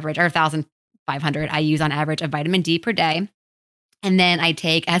 IUs on average, or 1,500 IUs on average of vitamin D per day. And then I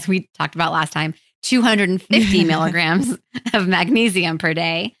take, as we talked about last time, 250 milligrams of magnesium per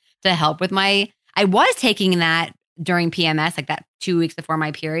day to help with I was taking that during PMS, like that 2 weeks before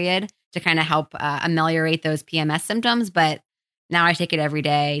my period to kind of help ameliorate those PMS symptoms. But now I take it every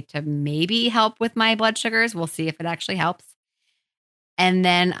day to maybe help with my blood sugars. We'll see if it actually helps. And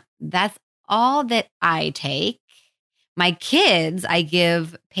then that's all that I take. My kids, I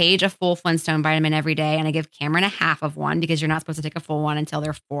give Paige a full Flintstone vitamin every day, and I give Cameron a half of one because you're not supposed to take a full one until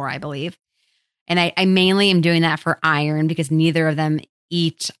they're 4, I believe. And I mainly am doing that for iron because neither of them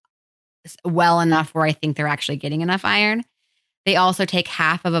eat well enough where I think they're actually getting enough iron. They also take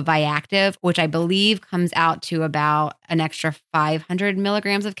half of a Viactive, which I believe comes out to about an extra 500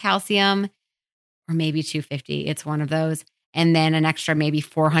 milligrams of calcium, or maybe 250. It's one of those. And then an extra maybe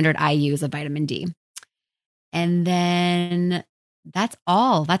 400 IUs of vitamin D. And then that's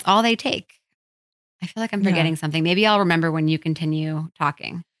all. That's all they take. I feel like I'm forgetting something. Maybe I'll remember when you continue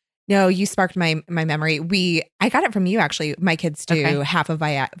talking. No, you sparked my memory. I got it from you, actually. My kids do half of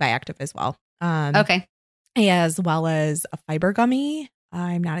Viactive as well. Okay. As well as a fiber gummy.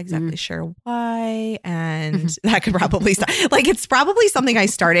 I'm not exactly sure why. And that could probably it's probably something I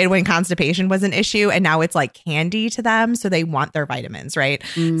started when constipation was an issue. And now it's like candy to them. So they want their vitamins, right?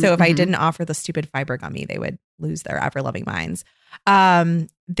 So if I didn't offer the stupid fiber gummy, they would lose their ever loving minds. And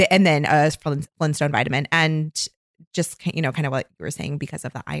then a Flintstone vitamin. And just, kind of what you were saying because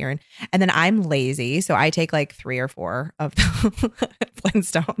of the iron. And then I'm lazy. So I take like 3 or 4 of the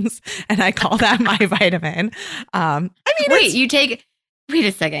Flintstones and I call that my vitamin. Wait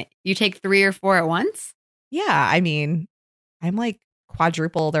a second. You take 3 or 4 at once? Yeah. I mean, I'm like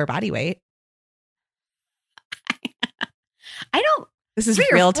quadruple their body weight. This is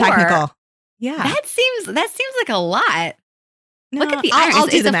real technical. Yeah. That seems like a lot. No, look at the iron.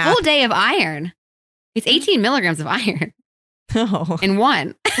 It's a full day of iron. It's 18 milligrams of iron. Oh. In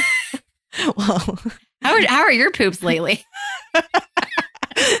one. Well, how are your poops lately?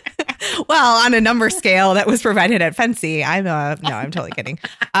 Well, on a number scale that was provided at Fancy, I'm totally kidding.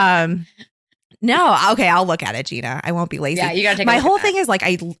 No, okay, I'll look at it, Gina. I won't be lazy. Yeah, you gotta take my a look whole at thing that. is like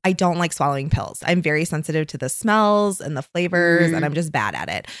I don't like swallowing pills. I'm very sensitive to the smells and the flavors, and I'm just bad at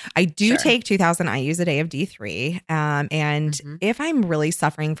it. I do Sure. take 2,000 IUs a day of D3, and if I'm really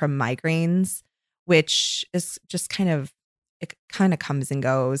suffering from migraines, which is just it kind of comes and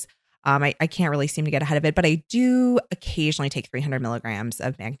goes. I can't really seem to get ahead of it, but I do occasionally take 300 milligrams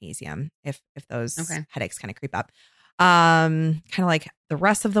of magnesium if those headaches kind of creep up. Kind of like the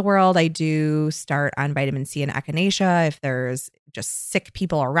rest of the world, I do start on vitamin C and echinacea if there's just sick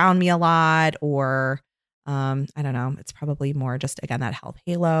people around me a lot, or I don't know. It's probably more just, again, that health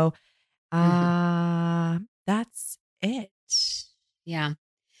halo. That's it. Yeah.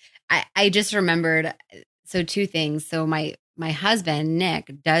 I just remembered. So 2 things. So my husband,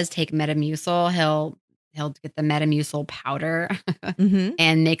 Nick, does take Metamucil. He'll get the Metamucil powder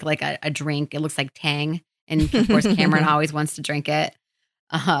and make like a drink. It looks like Tang. And of course, Cameron always wants to drink it.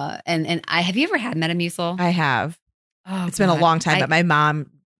 And have you ever had Metamucil? I have. Oh, it's been a long time, but my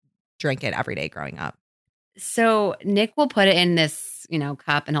mom drank it every day growing up. So Nick will put it in this,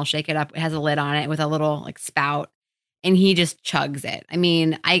 cup, and he'll shake it up. It has a lid on it with a little like spout, and he just chugs it. I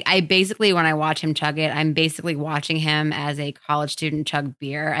mean, I basically, when I watch him chug it, I'm basically watching him as a college student chug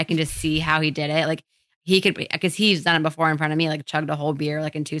beer. I can just see how he did it. Like he could, because he's done it before in front of me, like chugged a whole beer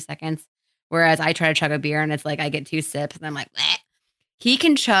like in 2 seconds. Whereas I try to chug a beer and it's like I get 2 sips and I'm like, bleh. He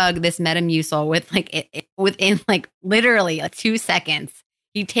can chug this Metamucil with like within like literally 2 seconds.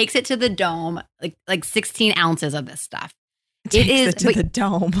 He takes it to the dome, like 16 ounces of this stuff. The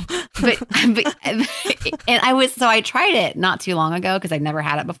dome. So I tried it not too long ago because I'd never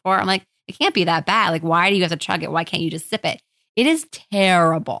had it before. I'm like, it can't be that bad. Like, why do you have to chug it? Why can't you just sip it? It is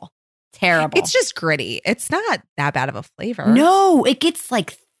terrible. Terrible. It's just gritty. It's not that bad of a flavor. No, it gets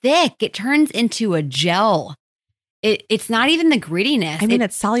like thick. It turns into a gel. It's not even the grittiness. I mean,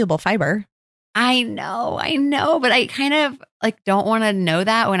 it's soluble fiber. I know, but I kind of like don't want to know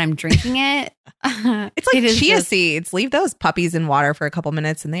that when I'm drinking it. It's like chia seeds. Leave those puppies in water for a couple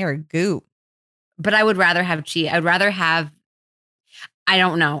minutes and they are goop. But I would rather have chia. I'd rather have, I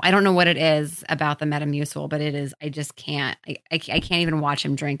don't know. I don't know what it is about the Metamucil, but it is, I just can't. I can't even watch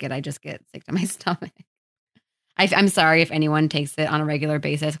him drink it. I just get sick to my stomach. I'm sorry if anyone takes it on a regular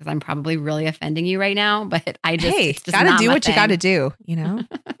basis because I'm probably really offending you right now, but I just gotta do what you gotta do,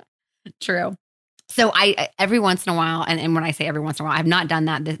 True. So I every once in a while, and when I say every once in a while, I've not done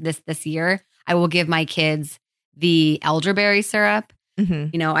that this year. I will give my kids the elderberry syrup.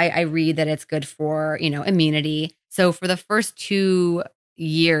 I read that it's good for immunity. So for the first 2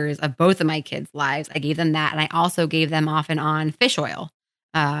 years of both of my kids' lives, I gave them that, and I also gave them off and on fish oil.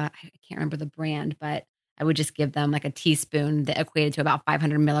 I can't remember the brand, but I would just give them like a teaspoon that equated to about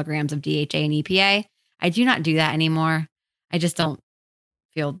 500 milligrams of DHA and EPA. I do not do that anymore. I just don't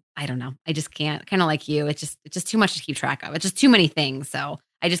feel, I don't know. I just can't, kind of like you. It's just too much to keep track of. It's just too many things. So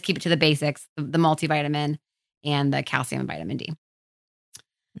I just keep it to the basics, the multivitamin and the calcium and vitamin D.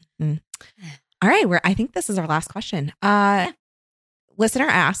 All right. I think this is our last question. Listener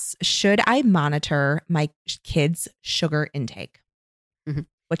asks, should I monitor my kids' sugar intake?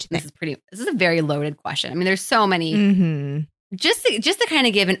 What you think? This is a very loaded question. I mean, there's so many. Just to kind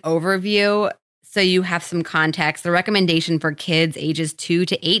of give an overview so you have some context, the recommendation for kids ages 2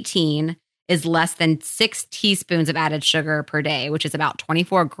 to 18 is less than 6 teaspoons of added sugar per day, which is about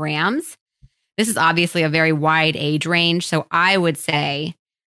 24 grams. This is obviously a very wide age range. So I would say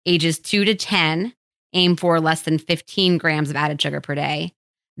ages 2 to 10 aim for less than 15 grams of added sugar per day.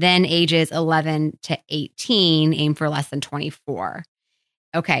 Then ages 11 to 18 aim for less than 24.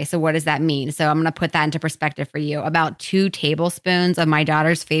 Okay, so what does that mean? So I'm going to put that into perspective for you. About 2 tablespoons of my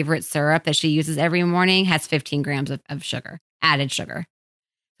daughter's favorite syrup that she uses every morning has 15 grams of sugar, added sugar.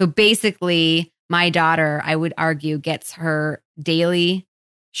 So basically, my daughter, I would argue, gets her daily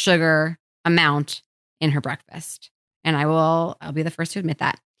sugar amount in her breakfast. And I'll be the first to admit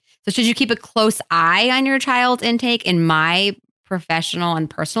that. So should you keep a close eye on your child's intake? In my professional and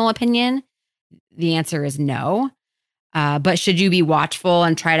personal opinion, the answer is no. But should you be watchful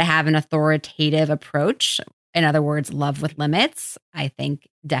and try to have an authoritative approach? In other words, love with limits? I think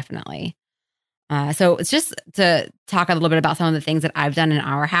definitely. So it's just to talk a little bit about some of the things that I've done in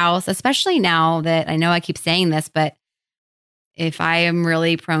our house, especially now that I know I keep saying this, but if I am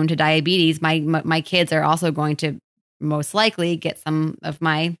really prone to diabetes, my kids are also going to most likely get some of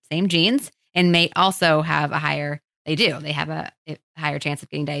my same genes and may also have they have a higher chance of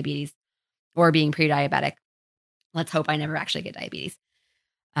getting diabetes or being pre-diabetic. Let's hope I never actually get diabetes.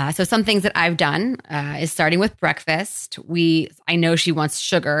 So some things that I've done is starting with breakfast. I know she wants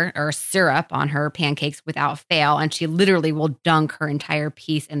sugar or syrup on her pancakes without fail, and she literally will dunk her entire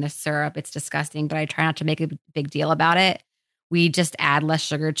piece in the syrup. It's disgusting, but I try not to make a big deal about it. We just add less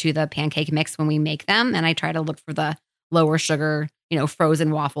sugar to the pancake mix when we make them, and I try to look for the lower sugar,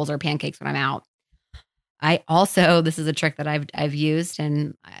 frozen waffles or pancakes when I'm out. I also, this is a trick that I've used,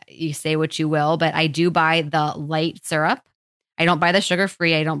 and you say what you will, but I do buy the light syrup. I don't buy the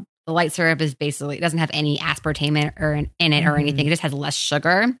sugar-free. The light syrup is basically, it doesn't have any aspartame in it or anything. It just has less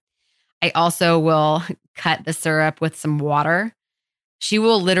sugar. I also will cut the syrup with some water. She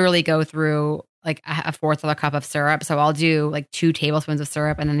will literally go through like a fourth of a cup of syrup. So I'll do like 2 tablespoons of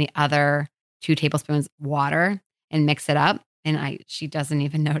syrup and then the other 2 tablespoons water and mix it up. And she doesn't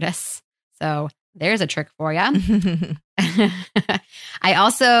even notice. So there's a trick for you. I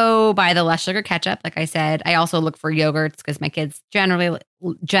also buy the less sugar ketchup. Like I said, I also look for yogurts because my kids generally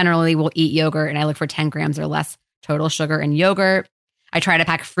will eat yogurt, and I look for 10 grams or less total sugar in yogurt. I try to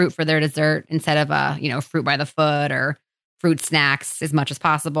pack fruit for their dessert instead of fruit by the foot or fruit snacks as much as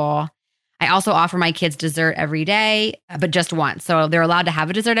possible. I also offer my kids dessert every day, but just once. So they're allowed to have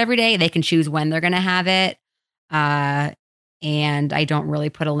a dessert every day. They can choose when they're going to have it. And I don't really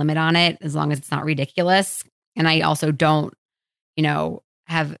put a limit on it as long as it's not ridiculous. And I also don't,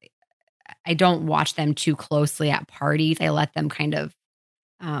 I don't watch them too closely at parties. I let them kind of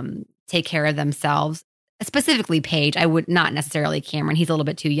take care of themselves. Specifically Paige, I would not necessarily Cameron. He's a little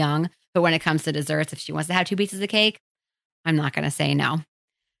bit too young. But when it comes to desserts, if she wants to have 2 pieces of cake, I'm not going to say no.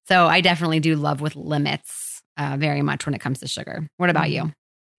 So I definitely do love with limits very much when it comes to sugar. What about you?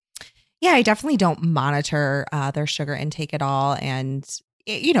 Yeah, I definitely don't monitor their sugar intake at all. And,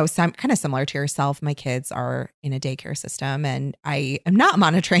 some kind of similar to yourself, my kids are in a daycare system and I am not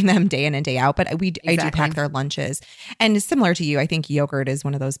monitoring them day in and day out, but I do pack their lunches. And similar to you, I think yogurt is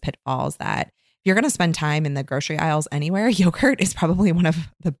one of those pitfalls that if you're going to spend time in the grocery aisles anywhere, yogurt is probably one of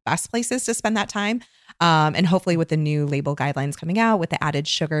the best places to spend that time. And hopefully with the new label guidelines coming out, with the added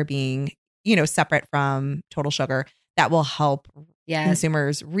sugar being, separate from total sugar, that will help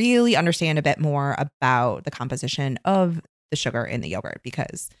consumers really understand a bit more about the composition of the sugar in the yogurt,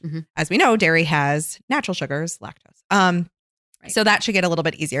 because as we know, dairy has natural sugars, lactose. Right. So that should get a little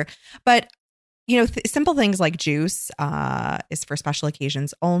bit easier. But, simple things like juice is for special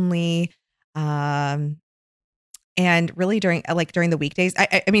occasions only. And really during the weekdays,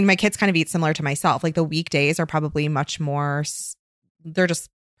 I mean, my kids kind of eat similar to myself. Like the weekdays are probably much more, they're just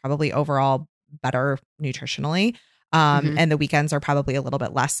probably overall better nutritionally. And the weekends are probably a little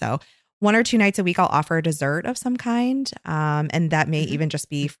bit less so. 1 or 2 nights a week, I'll offer a dessert of some kind. And that may even just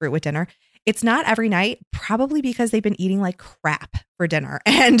be fruit with dinner. It's not every night, probably because they've been eating like crap for dinner.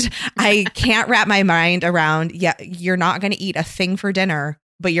 And I can't wrap my mind around, you're not going to eat a thing for dinner,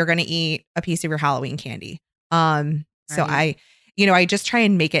 but you're going to eat a piece of your Halloween candy. So I just try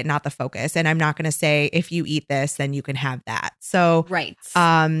and make it not the focus. And I'm not going to say, if you eat this, then you can have that. So,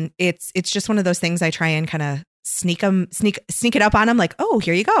 it's just one of those things I try and kind of sneak it up on them. Like, oh,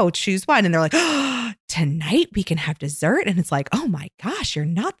 here you go, choose one. And they're like, oh, tonight we can have dessert. And it's like, oh my gosh, you're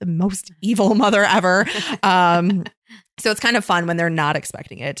not the most evil mother ever. So it's kind of fun when they're not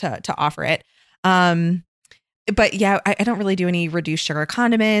expecting it to offer it. But yeah, I don't really do any reduced sugar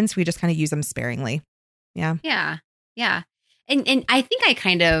condiments. We just kind of use them sparingly. Yeah. Yeah. And I think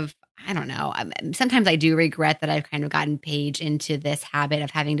I don't know. Sometimes I do regret that I've kind of gotten Paige into this habit of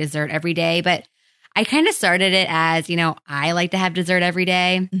having dessert every day, but I kind of started it as, I like to have dessert every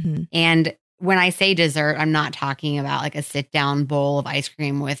day. And when I say dessert, I'm not talking about like a sit down bowl of ice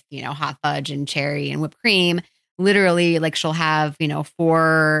cream with, hot fudge and cherry and whipped cream. Literally, like she'll have,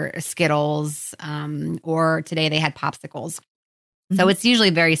 4 Skittles, or today they had popsicles. So it's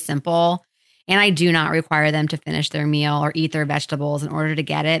usually very simple. And I do not require them to finish their meal or eat their vegetables in order to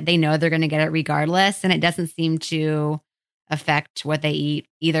get it. They know they're going to get it regardless. And it doesn't seem to affect what they eat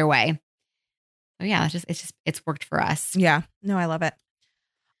either way. So yeah, it's worked for us. Yeah. No, I love it.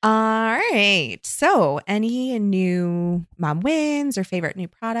 All right. So any new mom wins or favorite new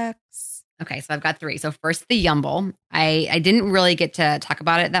products? Okay. So I've got 3. So first, the Yumble. I didn't really get to talk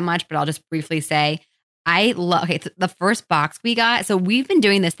about it that much, but I'll just briefly say it's the first box we got. So we've been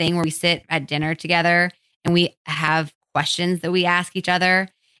doing this thing where we sit at dinner together and we have questions that we ask each other.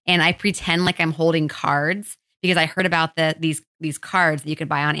 And I pretend like I'm holding cards because I heard about these cards that you could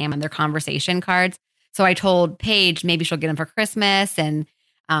buy on Amazon. They're conversation cards. So I told Paige maybe she'll get them for Christmas. And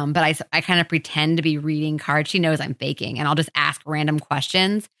but I kind of pretend to be reading cards. She knows I'm baking, and I'll just ask random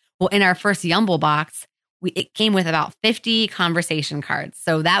questions. Well, in our first Yumble box, it came with about 50 conversation cards.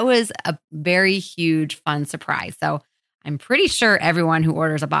 So that was a very huge, fun surprise. So I'm pretty sure everyone who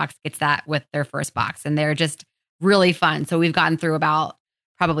orders a box gets that with their first box, and they're just really fun. So we've gotten through about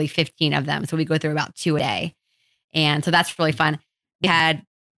probably 15 of them. So we go through about 2 a day. And so that's really fun. We had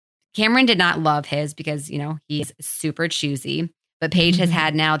Cameron did not love his because, he's super choosy, but Paige has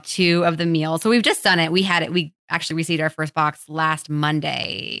had now 2 of the meals. So we've just done it. We actually received our first box last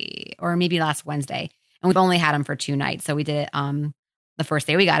Monday or maybe last Wednesday. And we've only had them for 2 nights. So we did it the first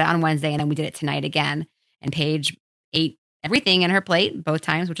day we got it on Wednesday, and then we did it tonight again. And Paige ate everything in her plate both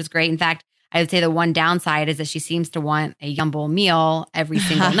times, which is great. In fact, I would say the one downside is that she seems to want a Yumble meal every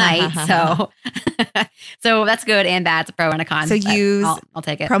single night. So that's good and bad. It's a pro and a con. So use I'll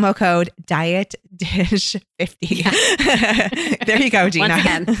take it. Promo code DIETDISH50. There you go, Gina. Once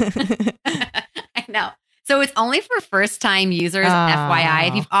again. I know. So it's only for first time users, FYI.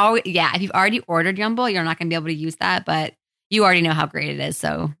 If you've already ordered Yumble, you're not going to be able to use that, but you already know how great it is.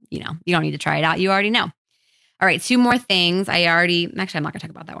 So, you don't need to try it out. You already know. All right. 2 more things. I'm not going to talk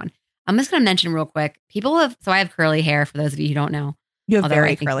about that one. I'm just going to mention real quick. I have curly hair for those of you who don't know. You have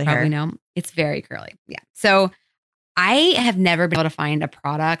very curly hair. Know. It's very curly. Yeah. So I have never been able to find a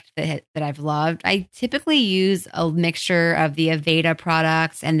product that I've loved. I typically use a mixture of the Aveda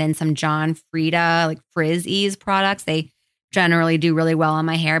products and then some John Frieda, like Frizz Ease products. They generally do really well on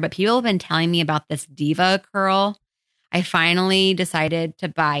my hair, but people have been telling me about this Diva curl. I finally decided to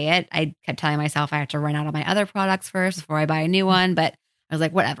buy it. I kept telling myself I have to run out of my other products first before I buy a new one, but I was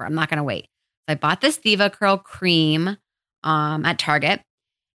like, whatever, I'm not going to wait. So I bought this Diva Curl cream at Target.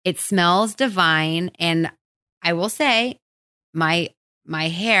 It smells divine. And I will say my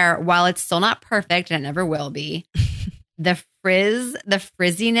hair, while it's still not perfect and it never will be, the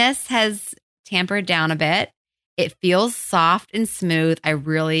frizziness has tampered down a bit. It feels soft and smooth. I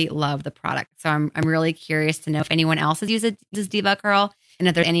really love the product. So I'm really curious to know if anyone else has used this Diva Curl and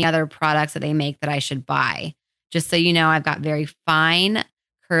if there's any other products that they make that I should buy. Just so you know, I've got very fine,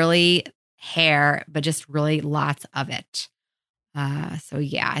 curly hair, but just really lots of it. So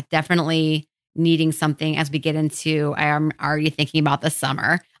yeah, definitely needing something as we get into, I am already thinking about the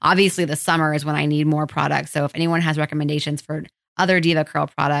summer. Obviously, the summer is when I need more products. So if anyone has recommendations for other Diva Curl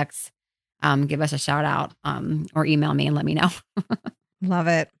products, give us a shout out or email me and let me know. Love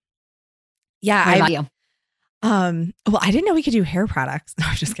it. Yeah. What about you? Well, I didn't know we could do hair products. No,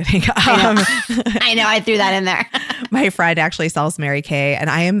 I'm just kidding. I know. I threw that in there. My friend actually sells Mary Kay, and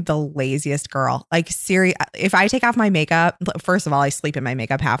I am the laziest girl. Like, if I take off my makeup, first of all, I sleep in my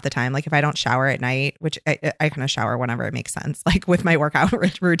makeup half the time. Like, if I don't shower at night, which I kind of shower whenever it makes sense, like with my workout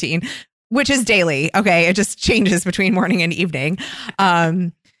routine, which is daily. Okay. It just changes between morning and evening.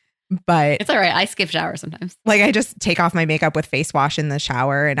 But it's all right. I skip showers sometimes. Like, I just take off my makeup with face wash in the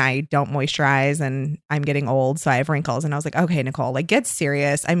shower and I don't moisturize, and I'm getting old, so I have wrinkles. And I was like, okay, Nicole, like, get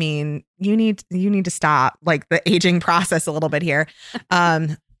serious. I mean, you need to stop like the aging process a little bit here.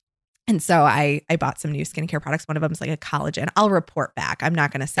 And so I bought some new skincare products. One of them is like a collagen. I'll report back. I'm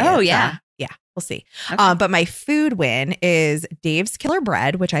not going to say. Oh, yeah. Yeah, we'll see. Okay. But my food win is Dave's Killer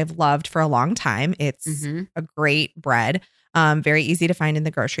Bread, which I've loved for a long time. It's a great bread. Very easy to find in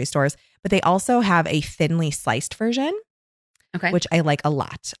the grocery stores, but they also have a thinly sliced version, which I like a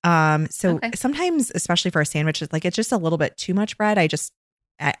lot. Sometimes, especially for a sandwich, it's just a little bit too much bread. I just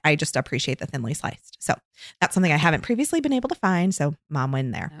appreciate the thinly sliced. So that's something I haven't previously been able to find. So mom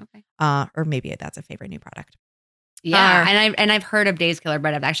win there. Okay. Or maybe that's a favorite new product. Yeah. And I've heard of Dave's Killer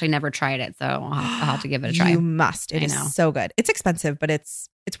Bread. I've actually never tried it. So I'll have to give it a try. You must. It is so good. It's expensive, but it's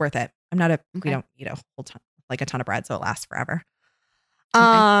worth it. We don't eat a whole ton. Like a ton of bread, so it lasts forever. Okay.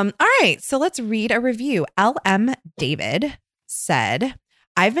 All right, so let's read a review. LM David said,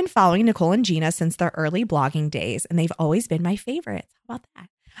 I've been following Nicole and Gina since their early blogging days, and they've always been my favorites. How about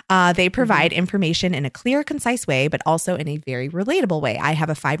that? They provide information in a clear, concise way, but also in a very relatable way. I have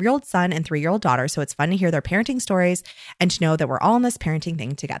a 5-year-old son and 3-year-old daughter, so it's fun to hear their parenting stories and to know that we're all in this parenting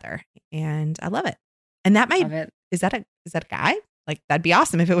thing together. And I love it. And that might is that a guy? Like, that'd be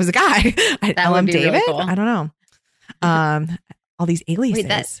awesome if it was a guy. That would be David. Really cool. I don't know. All these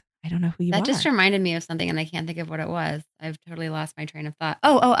aliases. I don't know who you are. That just reminded me of something, and I can't think of what it was. I've totally lost my train of thought.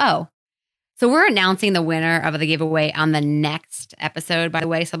 Oh. So we're announcing the winner of the giveaway on the next episode, by the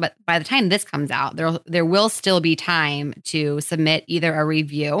way. So, but by the time this comes out, there will still be time to submit either a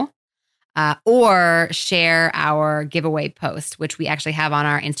review or share our giveaway post, which we actually have on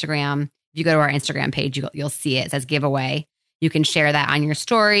our Instagram. If you go to our Instagram page, you'll see it. It says giveaway. You can share that on your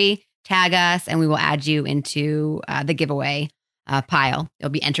story, tag us, and we will add you into the giveaway pile. You'll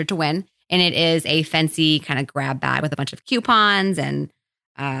be entered to win. And it is a fancy kind of grab bag with a bunch of coupons and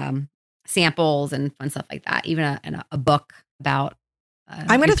samples and fun stuff like that. Even a book about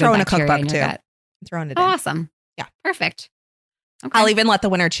I'm going to throw in a cookbook too. I'm throwing it in. Awesome. Yeah. Perfect. Okay. I'll even let the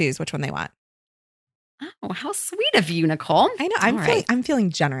winner choose which one they want. Oh, how sweet of you, Nicole. I know. I'm feeling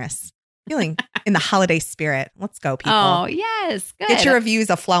generous. Feeling in the holiday spirit. Let's go, people. Oh, yes. Good. Get your reviews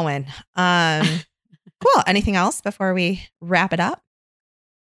a-flowing. Cool. Anything else before we wrap it up?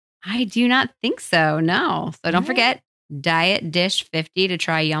 I do not think so. No. So don't forget Diet Dish 50 to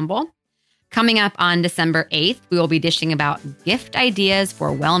try Yumble. Coming up on December 8th, we will be dishing about gift ideas for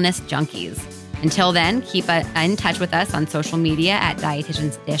wellness junkies. Until then, keep in touch with us on social media at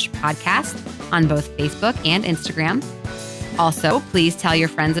Dietitian's Dish Podcast on both Facebook and Instagram. Also, please tell your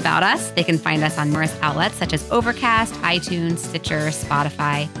friends about us. They can find us on numerous outlets such as Overcast, iTunes, Stitcher,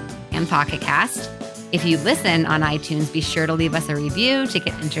 Spotify, and Pocket Cast. If you listen on iTunes, be sure to leave us a review to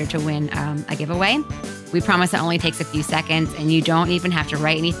get entered to win a giveaway. We promise it only takes a few seconds, and you don't even have to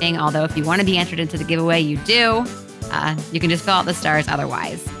write anything, although if you want to be entered into the giveaway, you do. You can just fill out the stars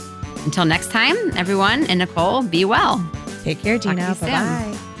otherwise. Until next time, everyone, and Nicole, be well. Take care, Gina.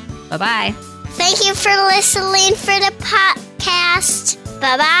 Bye-bye. Bye-bye. Thank you for listening for the podcast.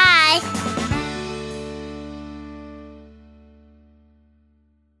 Bye-bye.